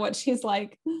is kind of what she's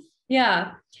like.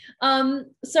 Yeah.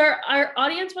 So our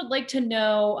audience would like to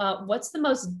know what was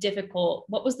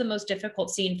the most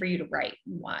difficult scene for you to write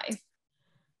and why?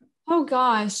 Oh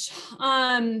gosh.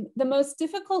 The most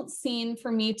difficult scene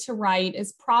for me to write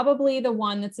is probably the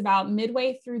one that's about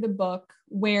midway through the book,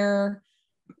 where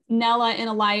Nella and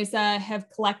Eliza have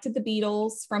collected the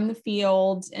beetles from the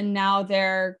field and now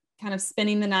they're kind of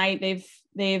spending the night. They've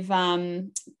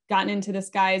gotten into this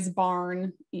guy's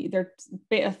barn. They're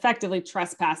effectively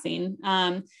trespassing,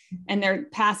 and they're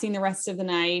passing the rest of the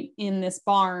night in this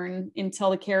barn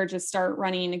until the carriages start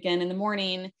running again in the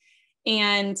morning.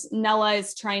 And Nella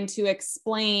is trying to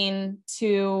explain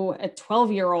to a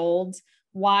 12-year-old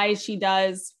why she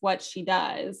does what she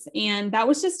does. And that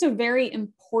was just a very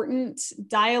important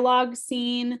dialogue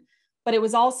scene, but it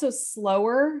was also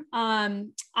slower.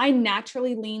 I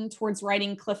naturally lean towards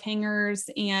writing cliffhangers,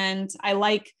 and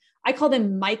I call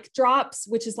them mic drops,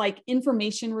 which is like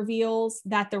information reveals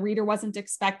that the reader wasn't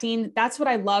expecting. That's what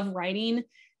I love writing.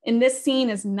 And this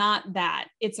scene is not that.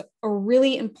 It's a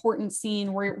really important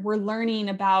scene where we're learning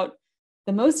about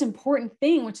the most important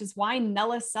thing, which is why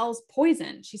Nella sells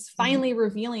poison. She's finally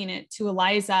revealing it to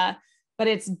Eliza, but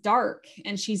it's dark,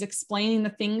 and she's explaining the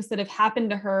things that have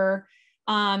happened to her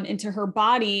into her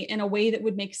body in a way that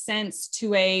would make sense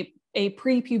to a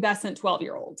prepubescent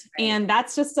 12-year-old. Right. And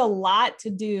that's just a lot to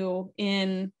do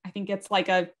in, I think it's like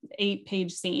a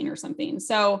 8-page scene or something.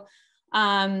 So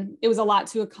it was a lot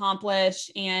to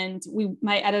accomplish. And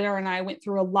my editor and I went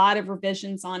through a lot of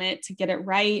revisions on it to get it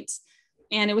right.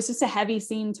 And it was just a heavy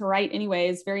scene to write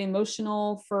anyways, very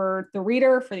emotional for the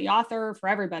reader, for the author, for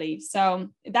everybody. So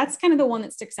that's kind of the one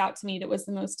that sticks out to me that was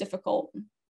the most difficult.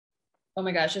 Oh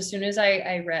my gosh. As soon as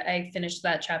I finished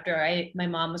that chapter, my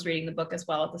mom was reading the book as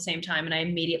well at the same time. And I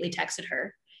immediately texted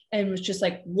her and was just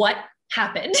like, what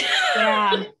happened?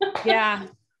 Yeah. Yeah.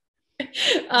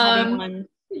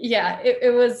 Yeah,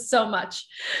 it was so much.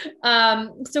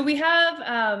 So we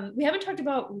haven't talked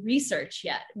about research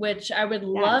yet, which I would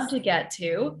love to get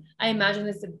to. I imagine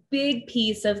it's a big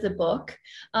piece of the book.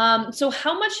 So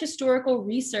how much historical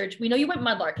research, we know you went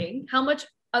mudlarking, how much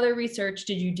other research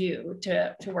did you do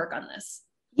to work on this?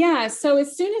 Yeah. So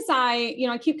as soon as I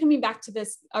keep coming back to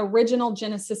this original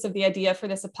genesis of the idea for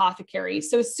this apothecary.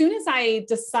 So as soon as I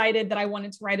decided that I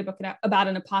wanted to write a book about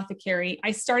an apothecary,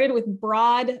 I started with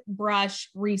broad brush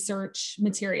research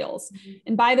materials. Mm-hmm.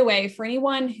 And by the way, for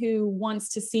anyone who wants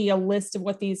to see a list of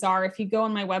what these are, if you go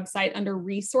on my website under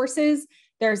resources,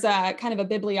 there's a kind of a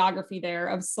bibliography there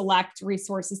of select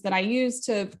resources that I use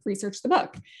to research the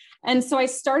book. And so I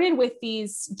started with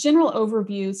these general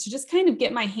overviews to just kind of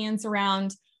get my hands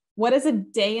around what does a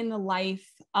day in the life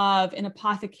of an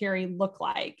apothecary look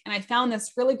like? And I found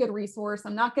this really good resource.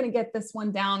 I'm not going to get this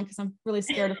one down because I'm really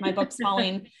scared of my books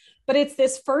falling, but it's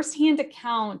this firsthand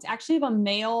account actually of a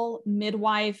male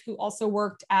midwife who also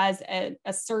worked as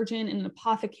a surgeon in an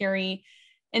apothecary.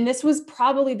 And this was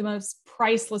probably the most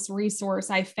priceless resource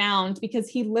I found because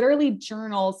he literally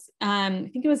journals, I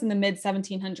think it was in the mid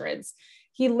 1700s.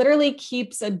 He literally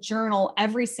keeps a journal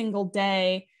every single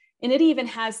day. And it even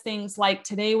has things like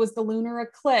today was the lunar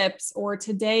eclipse, or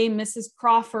today Mrs.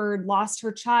 Crawford lost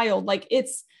her child. Like,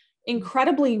 it's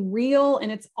incredibly real,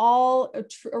 and it's all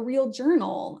a real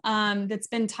journal that's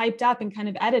been typed up and kind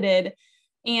of edited.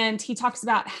 And he talks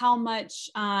about how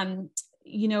much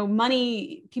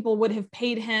money people would have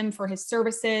paid him for his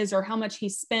services, or how much he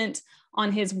spent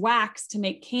on his wax to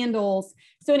make candles.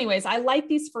 So anyways, I like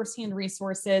these firsthand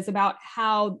resources about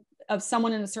how of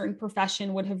someone in a certain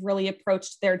profession would have really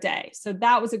approached their day. So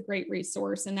that was a great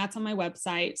resource, and that's on my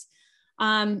website.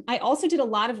 I also did a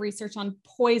lot of research on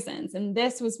poisons, and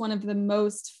this was one of the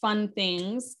most fun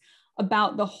things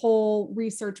about the whole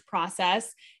research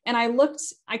process. And I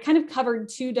kind of covered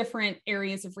two different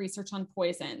areas of research on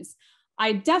poisons.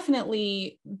 I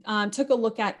definitely took a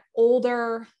look at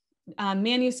older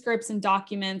manuscripts and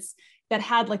documents that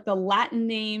had like the Latin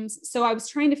names. So I was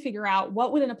trying to figure out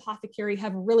what would an apothecary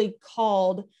have really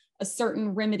called a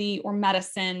certain remedy or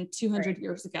medicine 200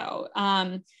 years ago.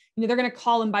 They're going to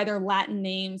call them by their Latin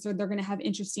names, or they're going to have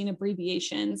interesting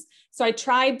abbreviations. So I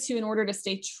tried to, in order to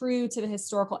stay true to the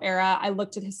historical era, I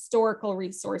looked at historical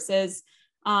resources,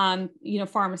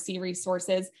 pharmacy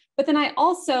resources. But then I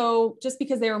also, just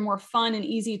because they were more fun and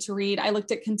easy to read, I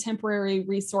looked at contemporary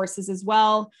resources as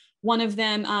well. One of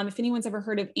them, if anyone's ever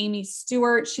heard of Amy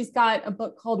Stewart, she's got a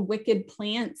book called Wicked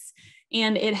Plants,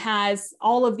 and it has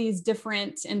all of these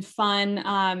different and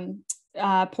fun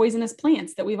poisonous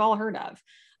plants that we've all heard of,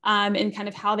 and kind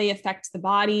of how they affect the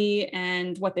body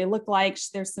and what they look like.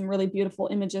 There's some really beautiful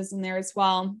images in there as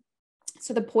well.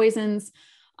 So the poisons,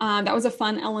 that was a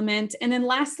fun element. And then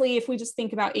lastly, if we just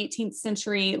think about 18th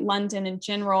century London in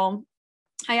general,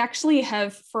 I actually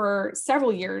have for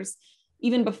several years,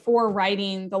 even before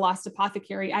writing The Lost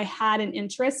Apothecary, I had an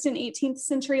interest in 18th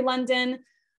century London.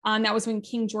 That was when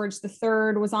King George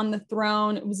III was on the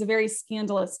throne. It was a very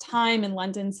scandalous time in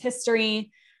London's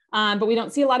history, but we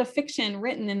don't see a lot of fiction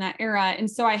written in that era. And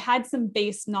so I had some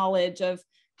base knowledge of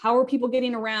how were people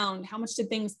getting around? How much did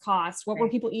things cost? What were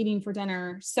people eating for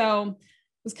dinner? So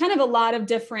it was kind of a lot of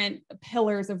different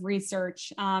pillars of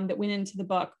research that went into the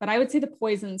book, but I would say the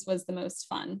poisons was the most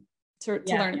fun to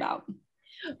learn about.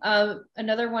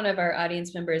 Another one of our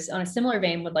audience members on a similar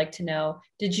vein would like to know,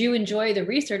 did you enjoy the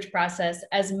research process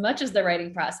as much as the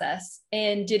writing process?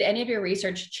 And did any of your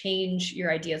research change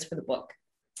your ideas for the book?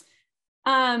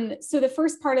 So the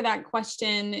first part of that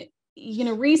question,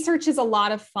 research is a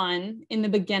lot of fun in the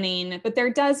beginning, but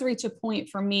there does reach a point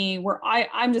for me where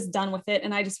I'm just done with it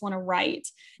and I just want to write.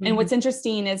 Mm-hmm. And what's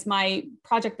interesting is my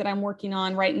project that I'm working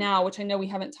on right now, which I know we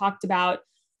haven't talked about,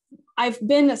 I've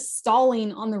been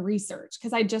stalling on the research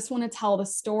because I just want to tell the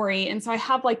story. And so I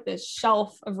have like this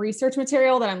shelf of research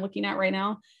material that I'm looking at right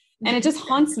now. And it just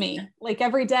haunts me. Like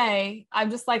every day, I'm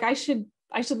just like, I should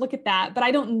look at that, but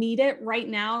I don't need it right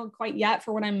now quite yet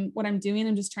for what I'm doing.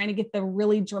 I'm just trying to get the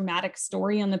really dramatic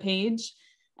story on the page.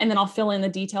 And then I'll fill in the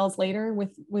details later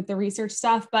with the research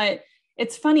stuff. But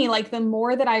it's funny, like the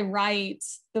more that I write,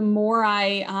 the more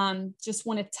I just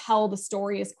want to tell the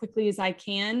story as quickly as I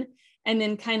can, and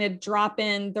then kind of drop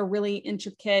in the really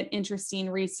intricate, interesting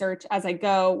research as I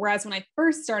go. Whereas when I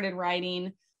first started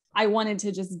writing, I wanted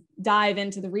to just dive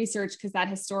into the research because that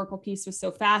historical piece was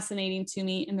so fascinating to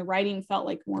me, and the writing felt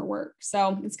like more work.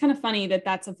 So it's kind of funny that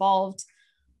that's evolved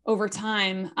over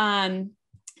time.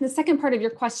 The second part of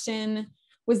your question,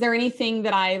 was there anything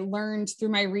that I learned through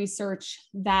my research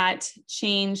that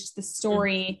changed the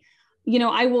story?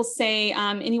 I will say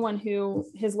anyone who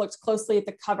has looked closely at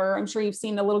the cover, I'm sure you've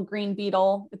seen the little green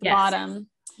beetle at the bottom.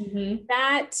 Mm-hmm.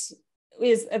 That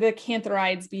is the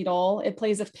Cantharides beetle. It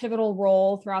plays a pivotal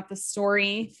role throughout the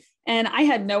story. And I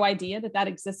had no idea that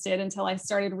existed until I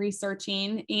started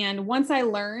researching. And once I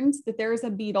learned that there is a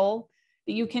beetle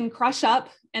that you can crush up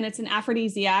and it's an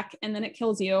aphrodisiac and then it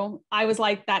kills you, I was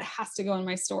like, that has to go in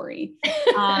my story.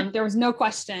 There was no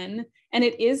question. And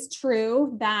it is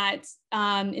true that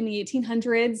in the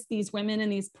 1800s, these women in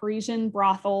these Parisian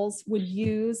brothels would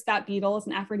use that beetle as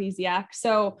an aphrodisiac.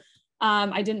 So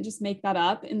I didn't just make that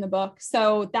up in the book.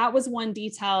 So that was one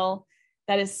detail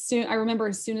I remember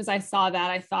as soon as I saw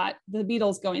that, I thought the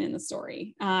Beatles going in the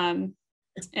story. And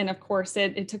of course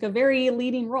it took a very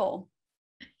leading role.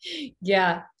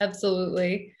 Yeah,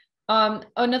 absolutely.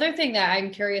 Another thing that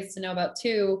I'm curious to know about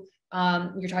too,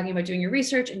 you're talking about doing your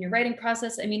research and your writing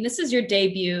process. I mean, this is your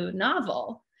debut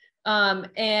novel.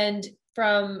 And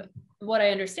from what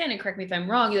I understand, and correct me if I'm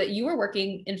wrong, that you were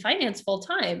working in finance full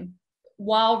time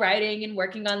while writing and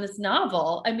working on this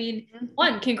novel. I mean,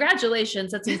 one,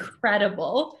 congratulations, that's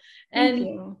incredible. Thank And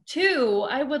you. two,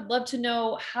 I would love to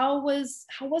know how was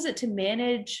it to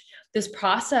manage this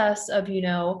process of,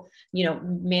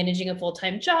 managing a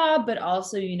full-time job, but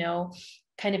also,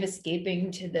 kind of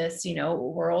escaping to this,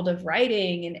 world of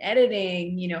writing and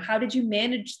editing. How did you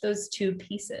manage those two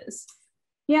pieces?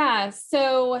 Yeah,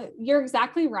 so you're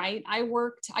exactly right. I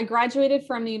graduated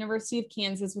from the University of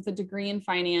Kansas with a degree in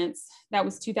finance. That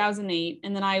was 2008.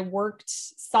 And then I worked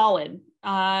solid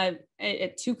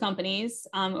at two companies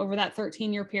over that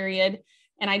 13-year period.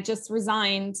 And I just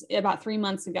resigned about 3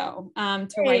 months ago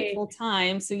to write full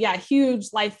time. So yeah, huge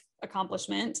life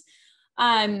accomplishment.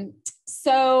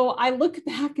 So I look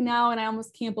back now and I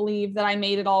almost can't believe that I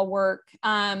made it all work.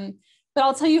 But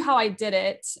I'll tell you how I did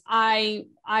it.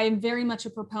 I'm very much a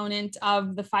proponent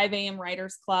of the 5 a.m.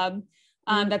 Writers Club.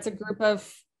 That's a group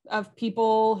of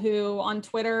people who on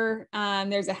Twitter,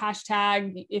 there's a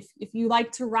hashtag. If you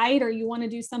like to write or you want to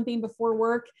do something before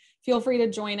work, feel free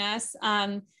to join us.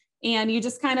 And you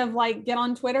just kind of like get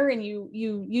on Twitter and you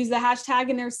use the hashtag.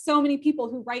 And there's so many people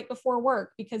who write before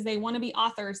work because they want to be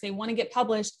authors, they want to get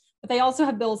published, but they also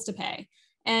have bills to pay.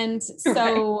 And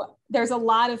so there's a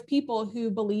lot of people who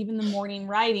believe in the morning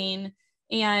writing,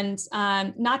 and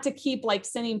not to keep like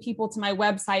sending people to my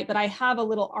website, but I have a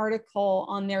little article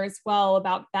on there as well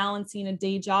about balancing a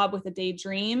day job with a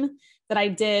daydream that I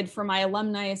did for my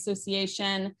alumni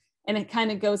association. And it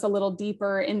kind of goes a little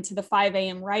deeper into the 5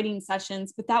 a.m. writing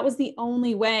sessions, but that was the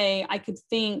only way I could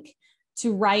think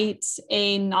to write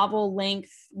a novel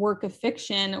length work of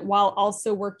fiction while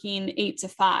also working 8 to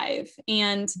 5.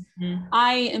 And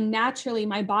I am naturally,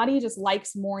 my body just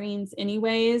likes mornings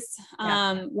anyways.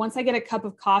 Once I get a cup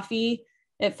of coffee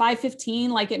at 5:15,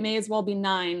 like it may as well be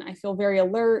 9. I feel very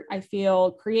alert. I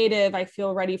feel creative. I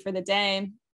feel ready for the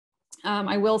day.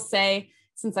 I will say,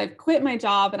 since I've quit my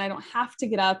job and I don't have to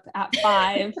get up at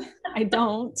 5, I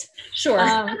don't. Sure.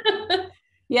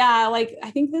 Yeah, like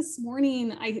I think this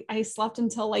morning I slept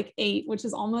until like 8, which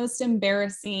is almost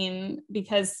embarrassing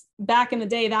because back in the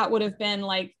day that would have been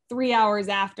like 3 hours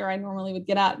after I normally would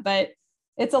get up, but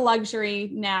it's a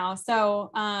luxury now.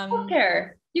 So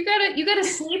care. You gotta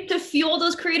sleep to fuel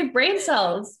those creative brain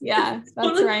cells. Yeah,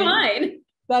 that's right. Fine.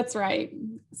 That's right.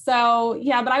 So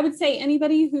yeah, but I would say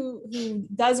anybody who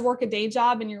does work a day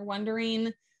job and you're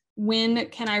wondering, when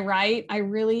can I write? I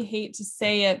really hate to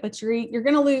say it, but you're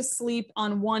going to lose sleep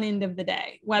on one end of the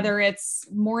day, whether it's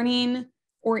morning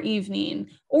or evening,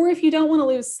 or if you don't want to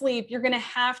lose sleep, you're going to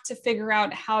have to figure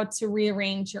out how to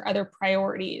rearrange your other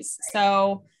priorities.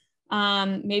 So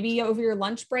maybe over your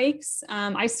lunch breaks.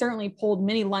 I certainly pulled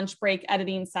many lunch break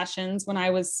editing sessions when I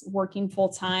was working full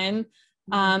time.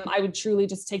 I would truly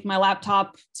just take my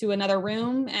laptop to another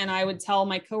room and I would tell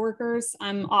my coworkers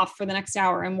I'm off for the next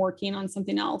hour. I'm working on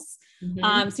something else.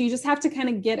 So you just have to kind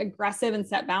of get aggressive and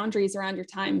set boundaries around your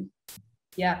time.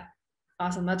 Yeah.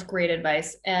 Awesome. That's great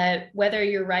advice. Whether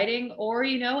you're writing or,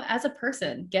 as a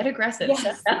person, get aggressive, Yes.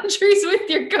 Set boundaries with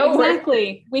your coworkers.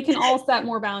 Exactly. We can all set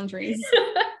more boundaries.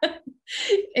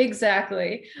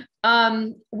 Exactly.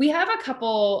 We have a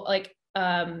couple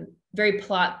very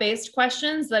plot-based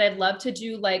questions that I'd love to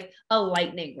do like a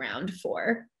lightning round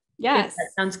for. Yes. If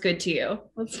that sounds good to you.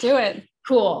 Let's do it.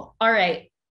 Cool. All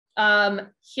right.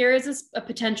 Here is a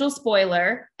potential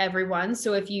spoiler, everyone.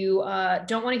 So if you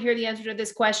don't want to hear the answer to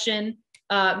this question,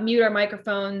 mute our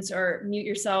microphones or mute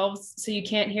yourselves so you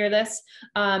can't hear this.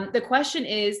 The question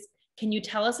is, can you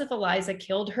tell us if Eliza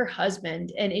killed her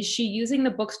husband, and is she using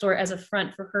the bookstore as a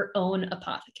front for her own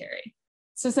apothecary?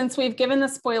 So since we've given the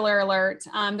spoiler alert,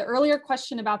 the earlier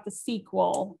question about the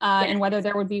sequel and whether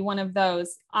there would be one of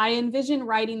those, I envision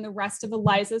writing the rest of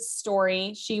Eliza's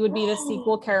story. She would be the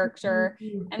sequel character,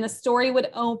 and the story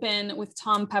would open with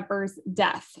Tom Pepper's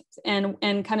death and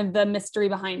kind of the mystery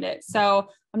behind it. So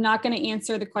I'm not going to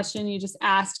answer the question you just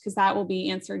asked because that will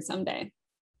be answered someday.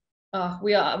 Oh,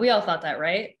 we all thought that,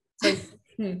 right? So,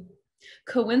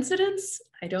 coincidence?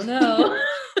 I don't know.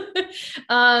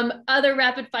 Other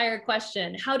rapid fire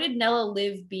question. How did Nella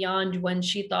live beyond when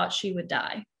she thought she would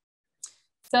die?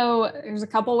 So there's a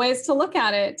couple ways to look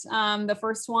at it. The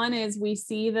first one is we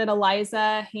see that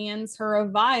Eliza hands her a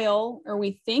vial, or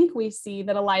we think we see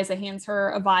that Eliza hands her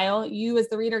a vial. You as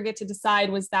the reader get to decide,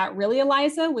 was that really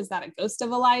Eliza? Was that a ghost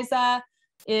of Eliza?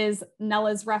 Is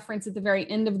Nella's reference at the very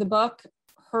end of the book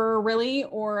her really,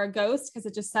 or a ghost? Because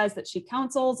it just says that she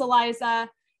counsels Eliza.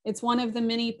 It's one of the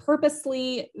many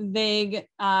purposely vague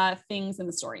things in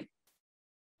the story.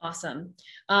 Awesome.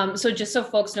 So just so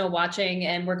folks know watching,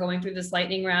 and we're going through this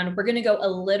lightning round, we're going to go a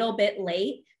little bit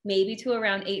late, maybe to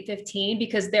around 8:15,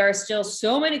 because there are still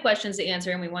so many questions to answer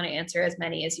and we want to answer as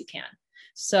many as you can.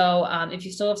 So if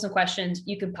you still have some questions,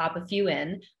 you can pop a few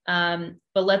in,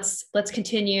 but let's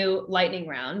continue lightning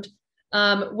round.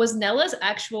 What was Nella's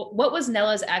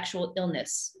actual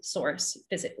illness source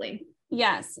physically?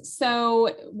 Yes. So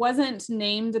it wasn't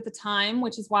named at the time,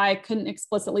 which is why I couldn't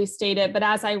explicitly state it. But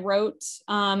as I wrote,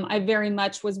 I very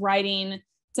much was writing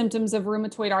symptoms of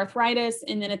rheumatoid arthritis.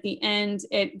 And then at the end,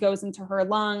 it goes into her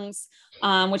lungs,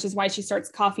 which is why she starts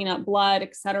coughing up blood,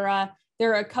 etc.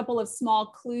 There are a couple of small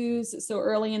clues. So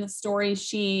early in the story,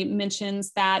 she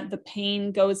mentions that the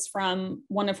pain goes from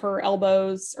one of her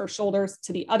elbows or shoulders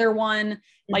to the other one,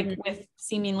 like with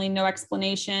seemingly no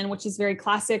explanation, which is very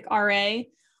classic RA.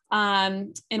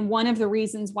 And one of the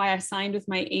reasons why I signed with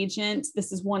my agent,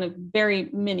 this is one of very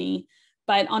many,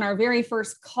 but on our very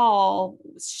first call,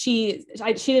 she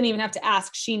didn't even have to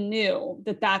ask. She knew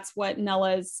that that's what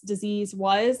Nella's disease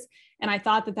was. And I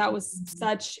thought that that was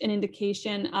such an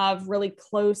indication of really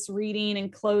close reading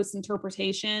and close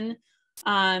interpretation,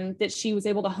 that she was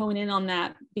able to hone in on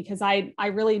that, because I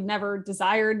really never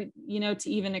desired, to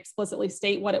even explicitly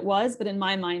state what it was, but in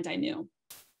my mind, I knew.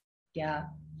 Yeah.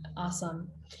 Awesome.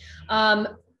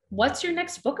 What's your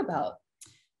next book about?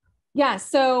 Yeah.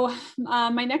 So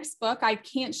my next book, I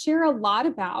can't share a lot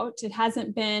about. It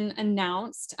hasn't been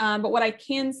announced. But what I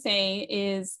can say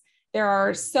is there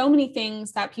are so many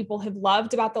things that people have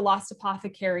loved about The Lost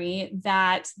Apothecary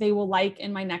that they will like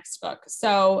in my next book.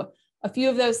 So a few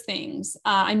of those things.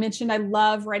 I mentioned I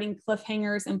love writing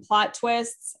cliffhangers and plot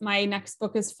twists. My next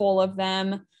book is full of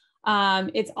them.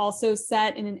 It's also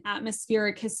set in an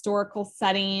atmospheric historical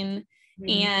setting.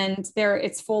 And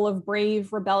it's full of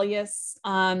brave, rebellious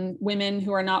women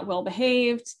who are not well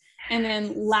behaved. And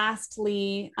then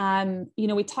lastly,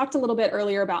 we talked a little bit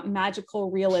earlier about magical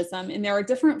realism, and there are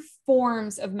different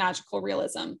forms of magical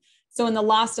realism. So in The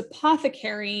Lost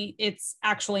Apothecary, it's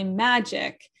actually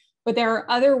magic, but there are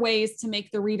other ways to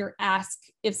make the reader ask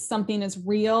if something is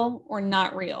real or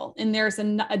not real. And there's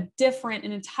an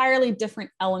entirely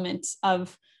different element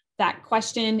of that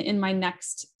question in my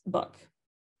next book.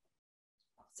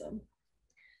 Awesome.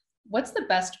 What's the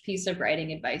best piece of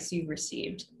writing advice you've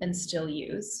received and still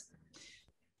use?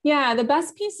 Yeah, the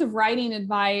best piece of writing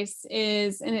advice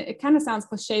is, and it kind of sounds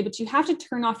cliche, but you have to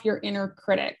turn off your inner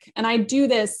critic. And I do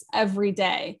this every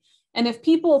day. And if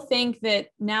people think that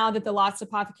now that The Lost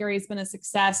Apothecary has been a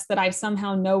success, that I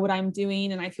somehow know what I'm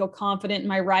doing and I feel confident in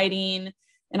my writing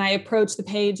and I approach the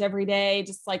page every day,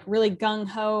 just like really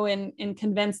gung-ho and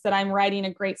convinced that I'm writing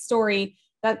a great story,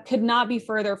 that could not be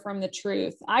further from the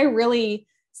truth. I really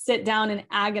sit down and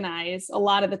agonize a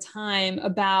lot of the time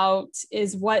about,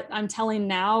 is what I'm telling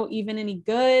now even any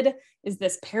good? Is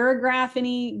this paragraph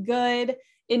any good?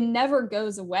 It never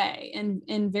goes away.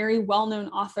 And very well-known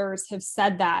authors have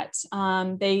said that.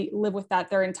 They live with that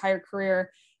their entire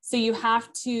career. So you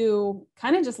have to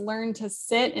kind of just learn to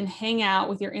sit and hang out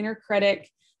with your inner critic.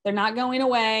 They're not going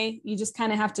away. You just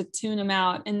kind of have to tune them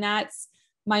out. And that's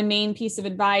my main piece of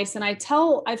advice. And I've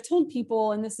told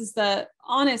people, and this is the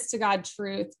honest to God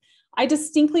truth, I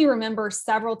distinctly remember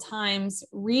several times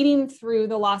reading through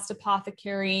The Lost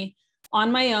Apothecary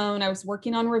on my own. I was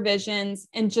working on revisions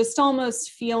and just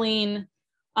almost feeling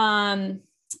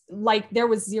like there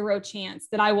was zero chance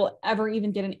that I will ever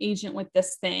even get an agent with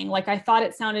this thing. Like I thought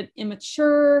it sounded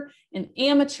immature and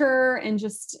amateur and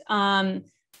just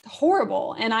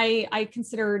horrible. And I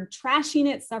considered trashing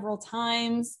it several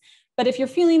times. But if you're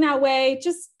feeling that way,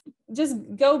 just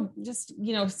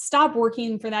stop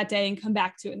working for that day and come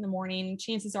back to it in the morning.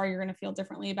 Chances are you're going to feel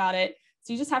differently about it.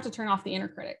 So you just have to turn off the inner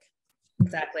critic.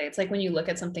 Exactly. It's like when you look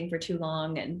at something for too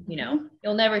long and,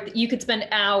 you could spend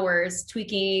hours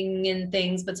tweaking and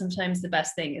things, but sometimes the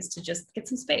best thing is to just get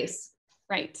some space.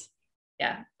 Right.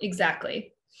 Yeah,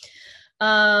 exactly.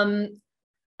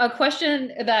 A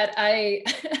question that I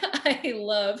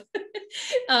love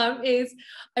is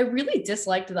I really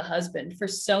disliked the husband for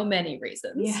so many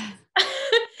reasons. Yeah.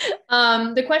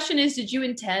 The question is, did you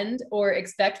intend or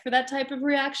expect for that type of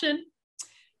reaction?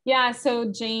 Yeah.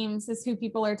 So James is who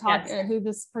people are talking, yes, or who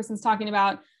this person's talking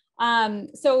about.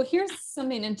 So here's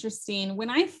something interesting. When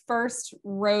I first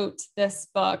wrote this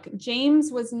book,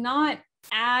 James was not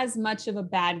as much of a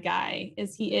bad guy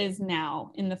as he is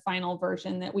now in the final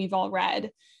version that we've all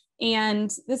read.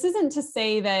 And this isn't to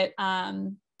say that,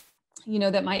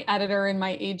 that my editor and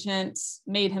my agent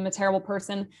made him a terrible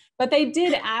person, but they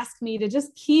did ask me to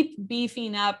just keep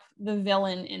beefing up the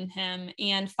villain in him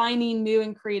and finding new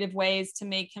and creative ways to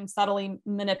make him subtly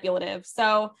manipulative.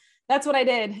 So that's what I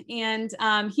did. And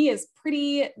he is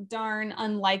pretty darn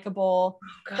unlikable.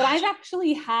 But I've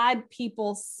actually had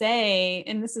people say,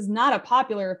 and this is not a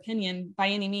popular opinion by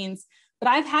any means, but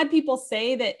I've had people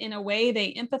say that in a way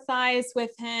they empathize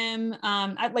with him.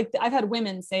 I've had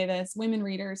women say this, women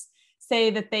readers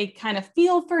say that they kind of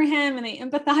feel for him and they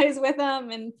empathize with him.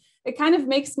 And it kind of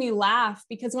makes me laugh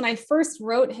because when I first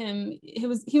wrote him, he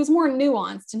was more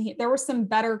nuanced and there were some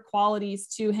better qualities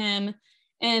to him.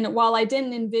 And while I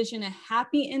didn't envision a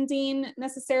happy ending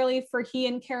necessarily for he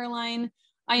and Caroline,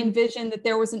 I envisioned that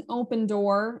there was an open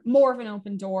door, more of an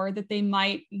open door, that they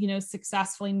might,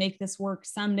 successfully make this work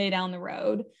someday down the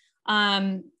road.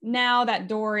 Now that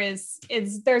door is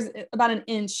there's about an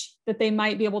inch that they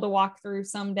might be able to walk through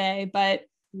someday, but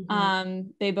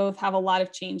they both have a lot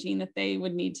of changing that they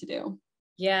would need to do.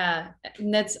 Yeah.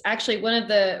 And that's actually one of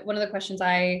the questions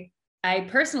I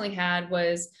personally had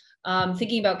was,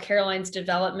 thinking about Caroline's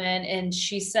development. And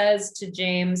she says to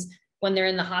James, when they're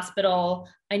in the hospital,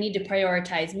 I need to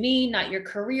prioritize me, not your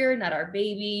career, not our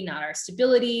baby, not our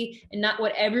stability, and not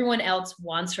what everyone else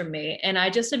wants from me. And I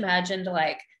just imagined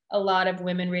like a lot of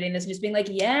women reading this and just being like,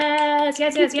 yes,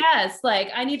 yes, yes, yes. Like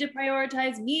I need to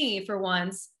prioritize me for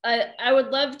once. I would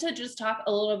love to just talk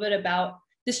a little bit about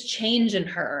this change in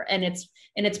her and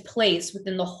its place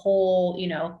within the whole,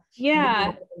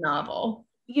 novel.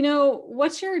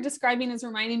 What you're describing is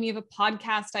reminding me of a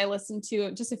podcast I listened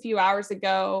to just a few hours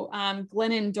ago.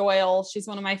 Glennon Doyle, she's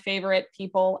one of my favorite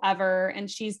people ever.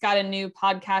 And she's got a new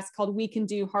podcast called We Can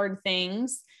Do Hard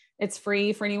Things. It's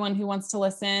free for anyone who wants to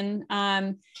listen.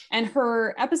 And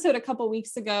her episode a couple of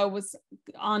weeks ago was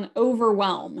on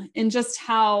overwhelm and just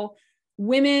how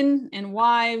women and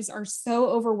wives are so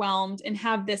overwhelmed and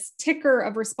have this ticker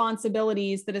of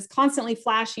responsibilities that is constantly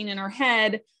flashing in our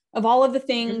head of all of the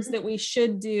things that we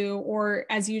should do, or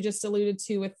as you just alluded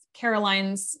to with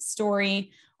Caroline's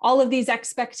story, all of these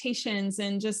expectations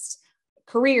and just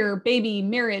career, baby,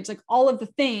 marriage, like all of the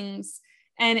things.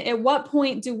 And at what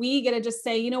point do we get to just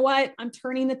say, you know what, I'm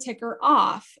turning the ticker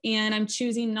off and I'm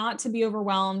choosing not to be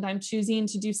overwhelmed. I'm choosing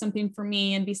to do something for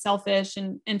me and be selfish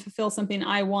and fulfill something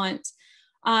I want.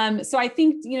 So I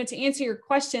think, to answer your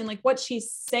question, like what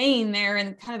she's saying there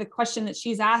and kind of the question that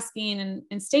she's asking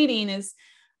and stating is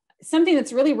something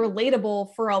that's really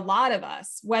relatable for a lot of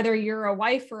us, whether you're a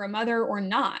wife or a mother or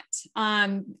not.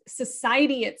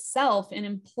 Society itself and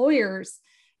employers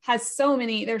there's so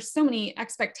many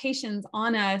expectations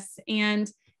on us,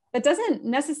 and that doesn't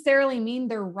necessarily mean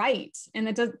they're right. And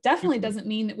that definitely doesn't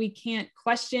mean that we can't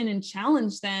question and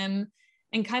challenge them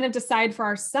and kind of decide for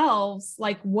ourselves,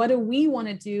 like, what do we want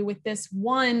to do with this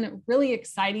one really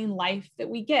exciting life that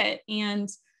we get? And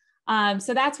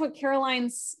so that's what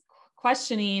Caroline's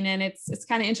questioning. And it's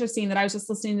kind of interesting that I was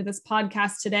just listening to this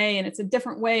podcast today, and it's a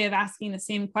different way of asking the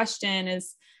same question,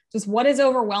 is just what is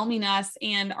overwhelming us,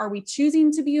 and are we choosing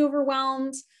to be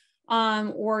overwhelmed,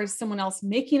 or is someone else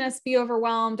making us be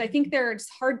overwhelmed? I think there's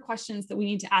hard questions that we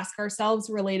need to ask ourselves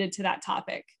related to that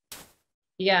topic.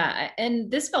 Yeah. And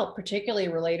this felt particularly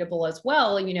relatable as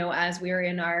well, as we're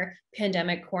in our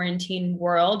pandemic quarantine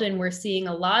world, and we're seeing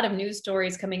a lot of news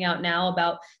stories coming out now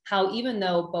about how even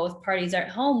though both parties are at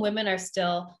home, women are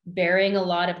still bearing a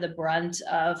lot of the brunt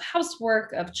of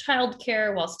housework, of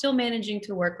childcare, while still managing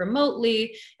to work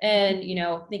remotely. And,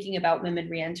 thinking about women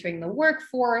reentering the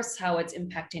workforce, how it's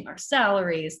impacting our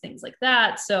salaries, things like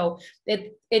that. So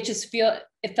it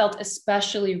felt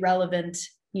especially relevant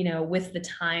with the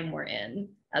time we're in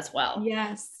as well.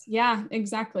 Yes. Yeah,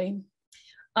 exactly.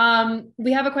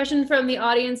 We have a question from the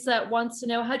audience that wants to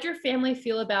know, how'd your family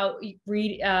feel about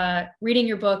reading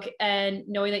your book and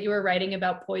knowing that you were writing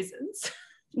about poisons?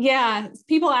 Yeah.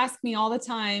 People ask me all the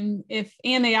time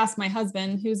and they ask my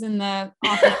husband, who's in the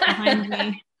office behind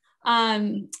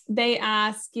me. They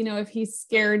ask, if he's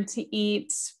scared to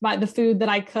eat by the food that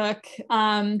I cook.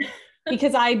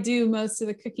 Because I do most of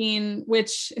the cooking,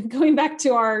 which, going back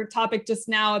to our topic just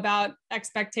now about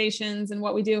expectations and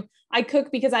what we do, I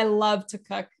cook because I love to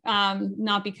cook,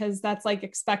 not because that's like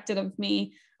expected of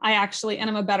me. And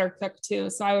I'm a better cook too.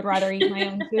 So I would rather eat my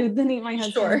own food than eat my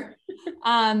husband. Sure.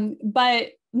 But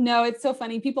no, it's so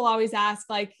funny. People always ask,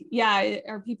 like, yeah,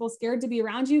 are people scared to be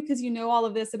around you because you know all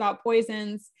of this about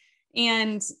poisons?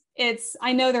 And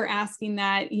I know they're asking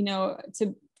that,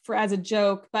 for as a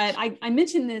joke, but I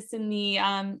mentioned this in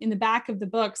the back of the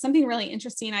book. Something really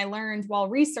interesting I learned while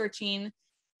researching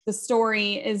the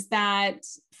story is that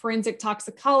forensic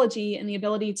toxicology and the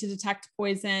ability to detect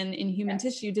poison in human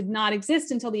tissue did not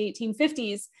exist until the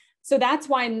 1850s. So that's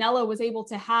why Nella was able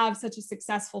to have such a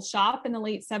successful shop in the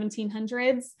late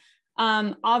 1700s.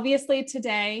 Obviously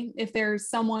today, if there's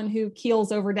someone who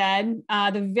keels over dead,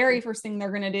 the very first thing they're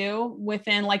going to do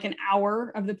within like an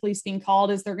hour of the police being called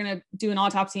is they're going to do an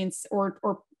autopsy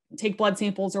or take blood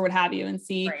samples or what have you and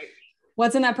see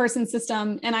what's in that person's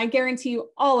system. And I guarantee you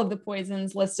all of the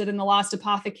poisons listed in the Lost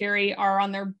Apothecary are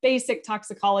on their basic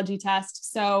toxicology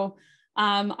test. So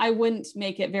I wouldn't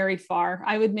make it very far.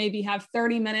 I would maybe have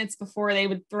 30 minutes before they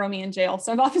would throw me in jail.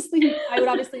 So I would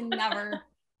obviously never,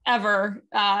 ever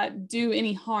do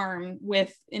any harm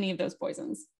with any of those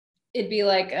poisons. It'd be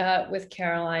like with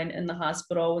Caroline in the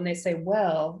hospital when they say,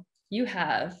 well, you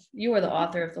are the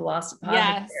author of the Lost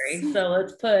Apothecary. Yes. So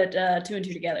let's put 2 and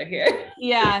 2 together here.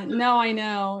 Yeah, no, I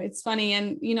know. It's funny.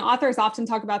 And, authors often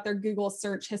talk about their Google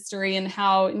search history and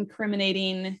how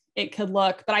incriminating it could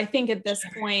look. But I think at this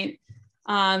point,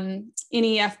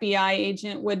 any FBI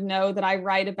agent would know that I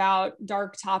write about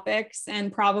dark topics and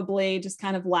probably just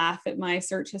kind of laugh at my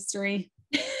search history.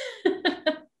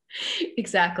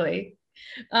 Exactly.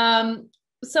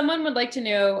 Someone would like to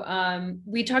know,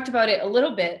 we talked about it a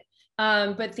little bit,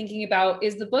 but thinking about,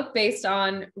 is the book based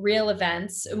on real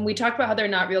events? And we talked about how they're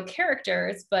not real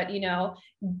characters, but,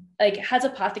 like, has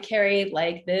Apothecary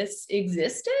like this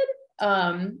existed?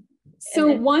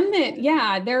 So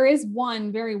there is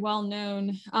one very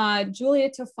well-known, Julia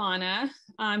Tofana.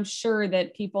 I'm sure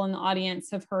that people in the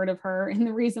audience have heard of her. And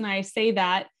the reason I say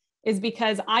that is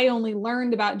because I only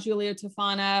learned about Julia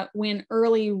Tofana when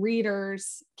early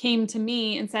readers came to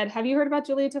me and said, have you heard about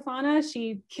Julia Tofana?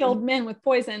 She killed men with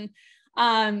poison.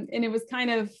 And it was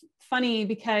kind of funny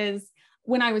because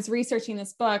when I was researching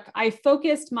this book, I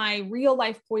focused my real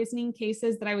life poisoning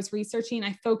cases that I was researching.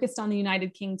 I focused on the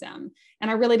United Kingdom,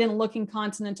 and I really didn't look in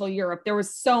continental Europe. There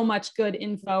was so much good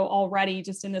info already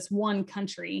just in this one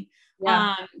country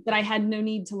that I had no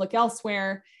need to look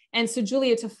elsewhere. And so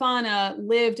Julia Tofana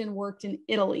lived and worked in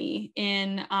Italy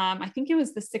in, I think it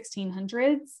was the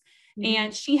 1600s.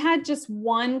 And she had just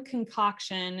one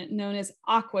concoction known as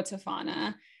aqua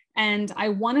Tofana. And I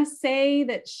want to say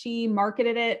that she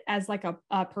marketed it as like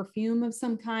a perfume of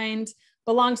some kind.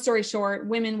 But long story short,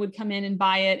 women would come in and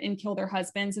buy it and kill their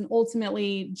husbands. And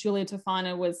ultimately, Julia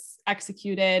Tofana was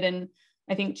executed and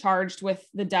I think charged with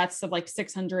the deaths of like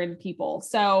 600 people.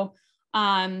 So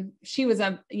she was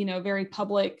a very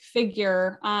public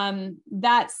figure.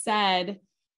 That said,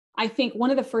 I think one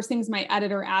of the first things my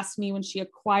editor asked me when she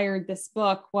acquired this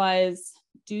book was,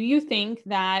 do you think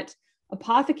that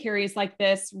apothecaries like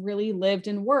this really lived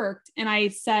and worked? And I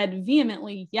said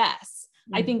vehemently, yes.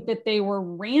 I think that they were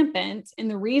rampant.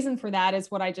 And the reason for that is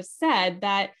what I just said,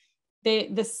 that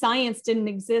the science didn't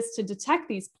exist to detect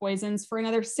these poisons for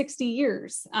another 60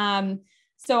 years.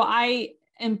 So I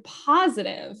am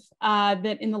positive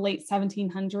that in the late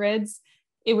 1700s,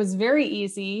 it was very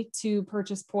easy to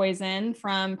purchase poison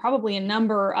from probably a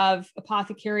number of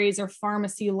apothecaries or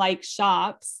pharmacy-like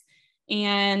shops.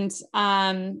 And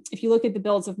if you look at the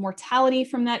bills of mortality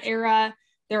from that era,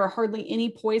 there are hardly any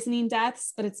poisoning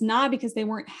deaths, but it's not because they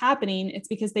weren't happening. It's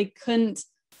because they couldn't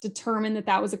determine that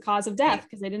that was a cause of death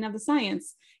because they didn't have the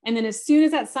science. And then as soon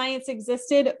as that science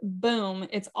existed, boom,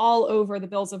 it's all over the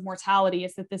bills of mortality.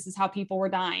 It's that this is how people were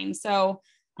dying. So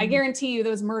I guarantee you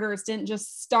those murders didn't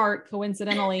just start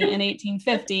coincidentally in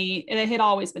 1850. It had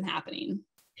always been happening.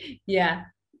 Yeah.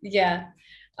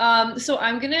 So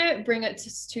I'm going to bring it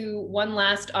to one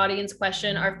last audience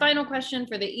question, our final question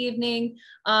for the evening,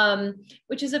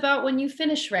 which is about when you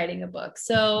finish writing a book.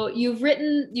 So you've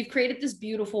created this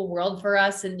beautiful world for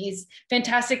us and these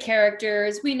fantastic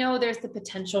characters. We know there's the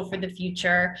potential for the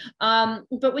future.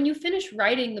 But when you finish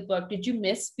writing the book, did you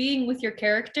miss being with your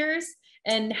characters?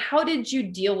 And how did you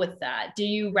deal with that? Do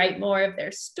you write more of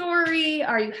their story?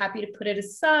 Are you happy to put it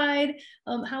aside?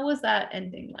 How was that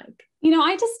ending like?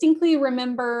 I distinctly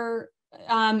remember,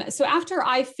 so after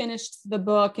I finished the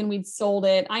book and we'd sold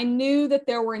it, I knew that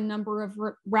there were a number of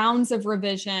rounds of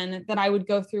revision that I would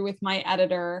go through with my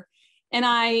editor. And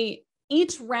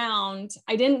each round,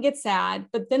 I didn't get sad,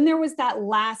 but then there was that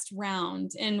last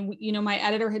round. And, my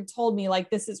editor had told me like,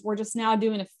 we're just now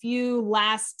doing a few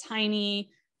last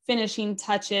tiny finishing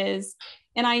touches.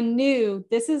 And I knew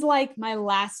this is like my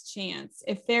last chance.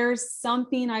 If there's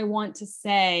something I want to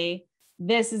say,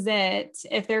 this is it.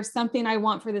 If there's something I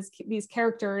want for these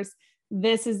characters,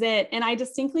 this is it. And I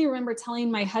distinctly remember telling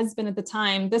my husband at the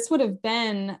time, this would have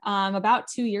been about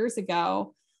 2 years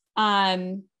ago,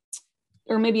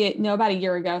 or maybe about a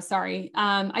year ago. Sorry.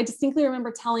 I distinctly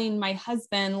remember telling my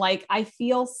husband, like, I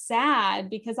feel sad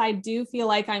because I do feel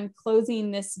like I'm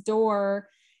closing this door,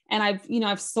 and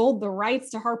I've sold the rights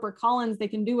to HarperCollins. They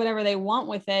can do whatever they want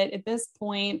with it at this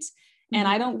point. And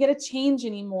I don't get to change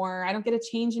anymore. I don't get to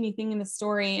change anything in the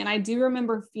story. And I do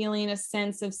remember feeling a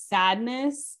sense of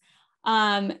sadness.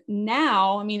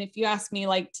 Now, I mean, if you ask me,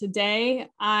 like today,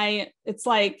 it's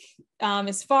like,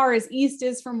 as far as East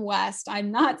is from West,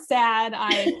 I'm not sad.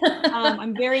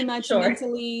 I'm very much Sure.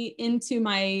 mentally into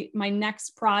my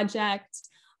next project.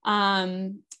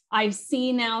 I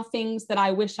see now things that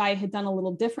I wish I had done a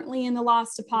little differently in the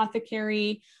Lost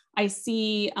Apothecary. I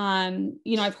see,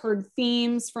 I've heard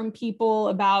themes from people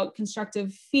about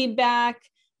constructive feedback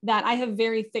that I have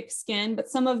very thick skin, but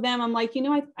some of them I'm like,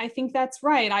 I think that's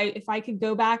right. If I could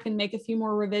go back and make a few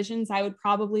more revisions, I would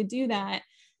probably do that.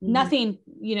 Nothing,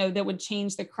 that would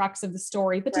change the crux of the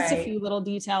story, but just a few little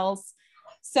details.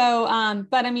 So,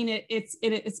 but I mean, it's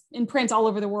in print all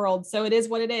over the world. So it is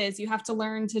what it is. You have to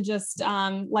learn to just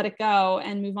let it go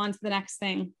and move on to the next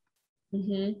thing.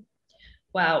 Mm-hmm.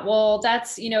 Wow. Well,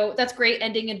 that's great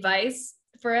ending advice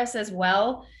for us as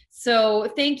well. So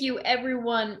thank you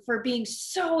everyone for being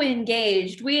so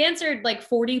engaged. We answered like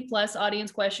 40 plus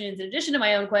audience questions in addition to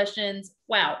my own questions.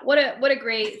 Wow. What a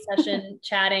great session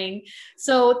chatting.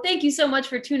 So thank you so much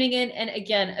for tuning in. And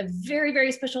again, a very,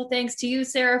 very special thanks to you,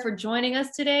 Sarah, for joining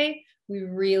us today. We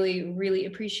really, really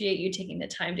appreciate you taking the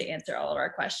time to answer all of our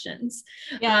questions.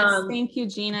 Yes, thank you,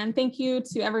 Gina. And thank you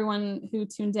to everyone who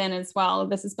tuned in as well.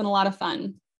 This has been a lot of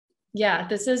fun. Yeah,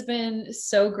 this has been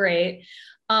so great.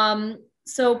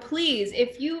 So please,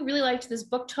 if you really liked this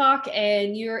book talk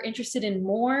and you're interested in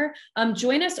more,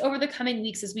 join us over the coming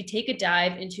weeks as we take a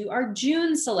dive into our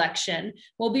June selection.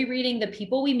 We'll be reading The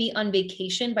People We Meet on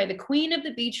Vacation by the Queen of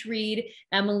the Beach read,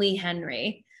 Emily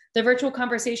Henry. The virtual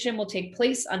conversation will take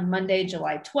place on Monday,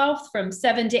 July 12th from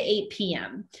 7 to 8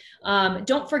 p.m.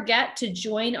 Don't forget to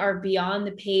join our Beyond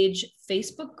the Page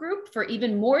Facebook group for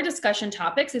even more discussion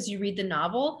topics as you read the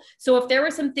novel. So if there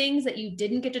were some things that you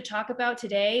didn't get to talk about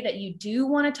today that you do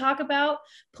want to talk about,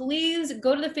 please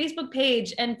go to the Facebook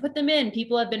page and put them in.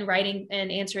 People have been writing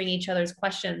and answering each other's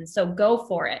questions, so go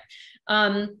for it.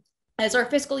 As our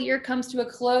fiscal year comes to a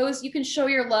close, you can show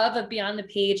your love of Beyond the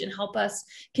Page and help us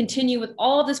continue with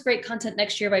all of this great content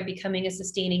next year by becoming a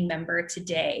sustaining member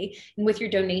today. And with your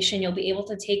donation, you'll be able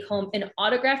to take home an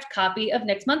autographed copy of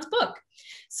next month's book.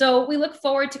 So we look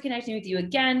forward to connecting with you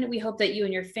again. We hope that you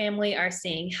and your family are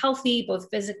staying healthy, both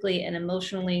physically and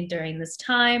emotionally during this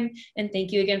time. And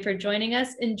thank you again for joining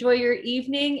us. Enjoy your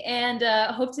evening and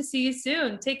hope to see you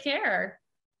soon. Take care.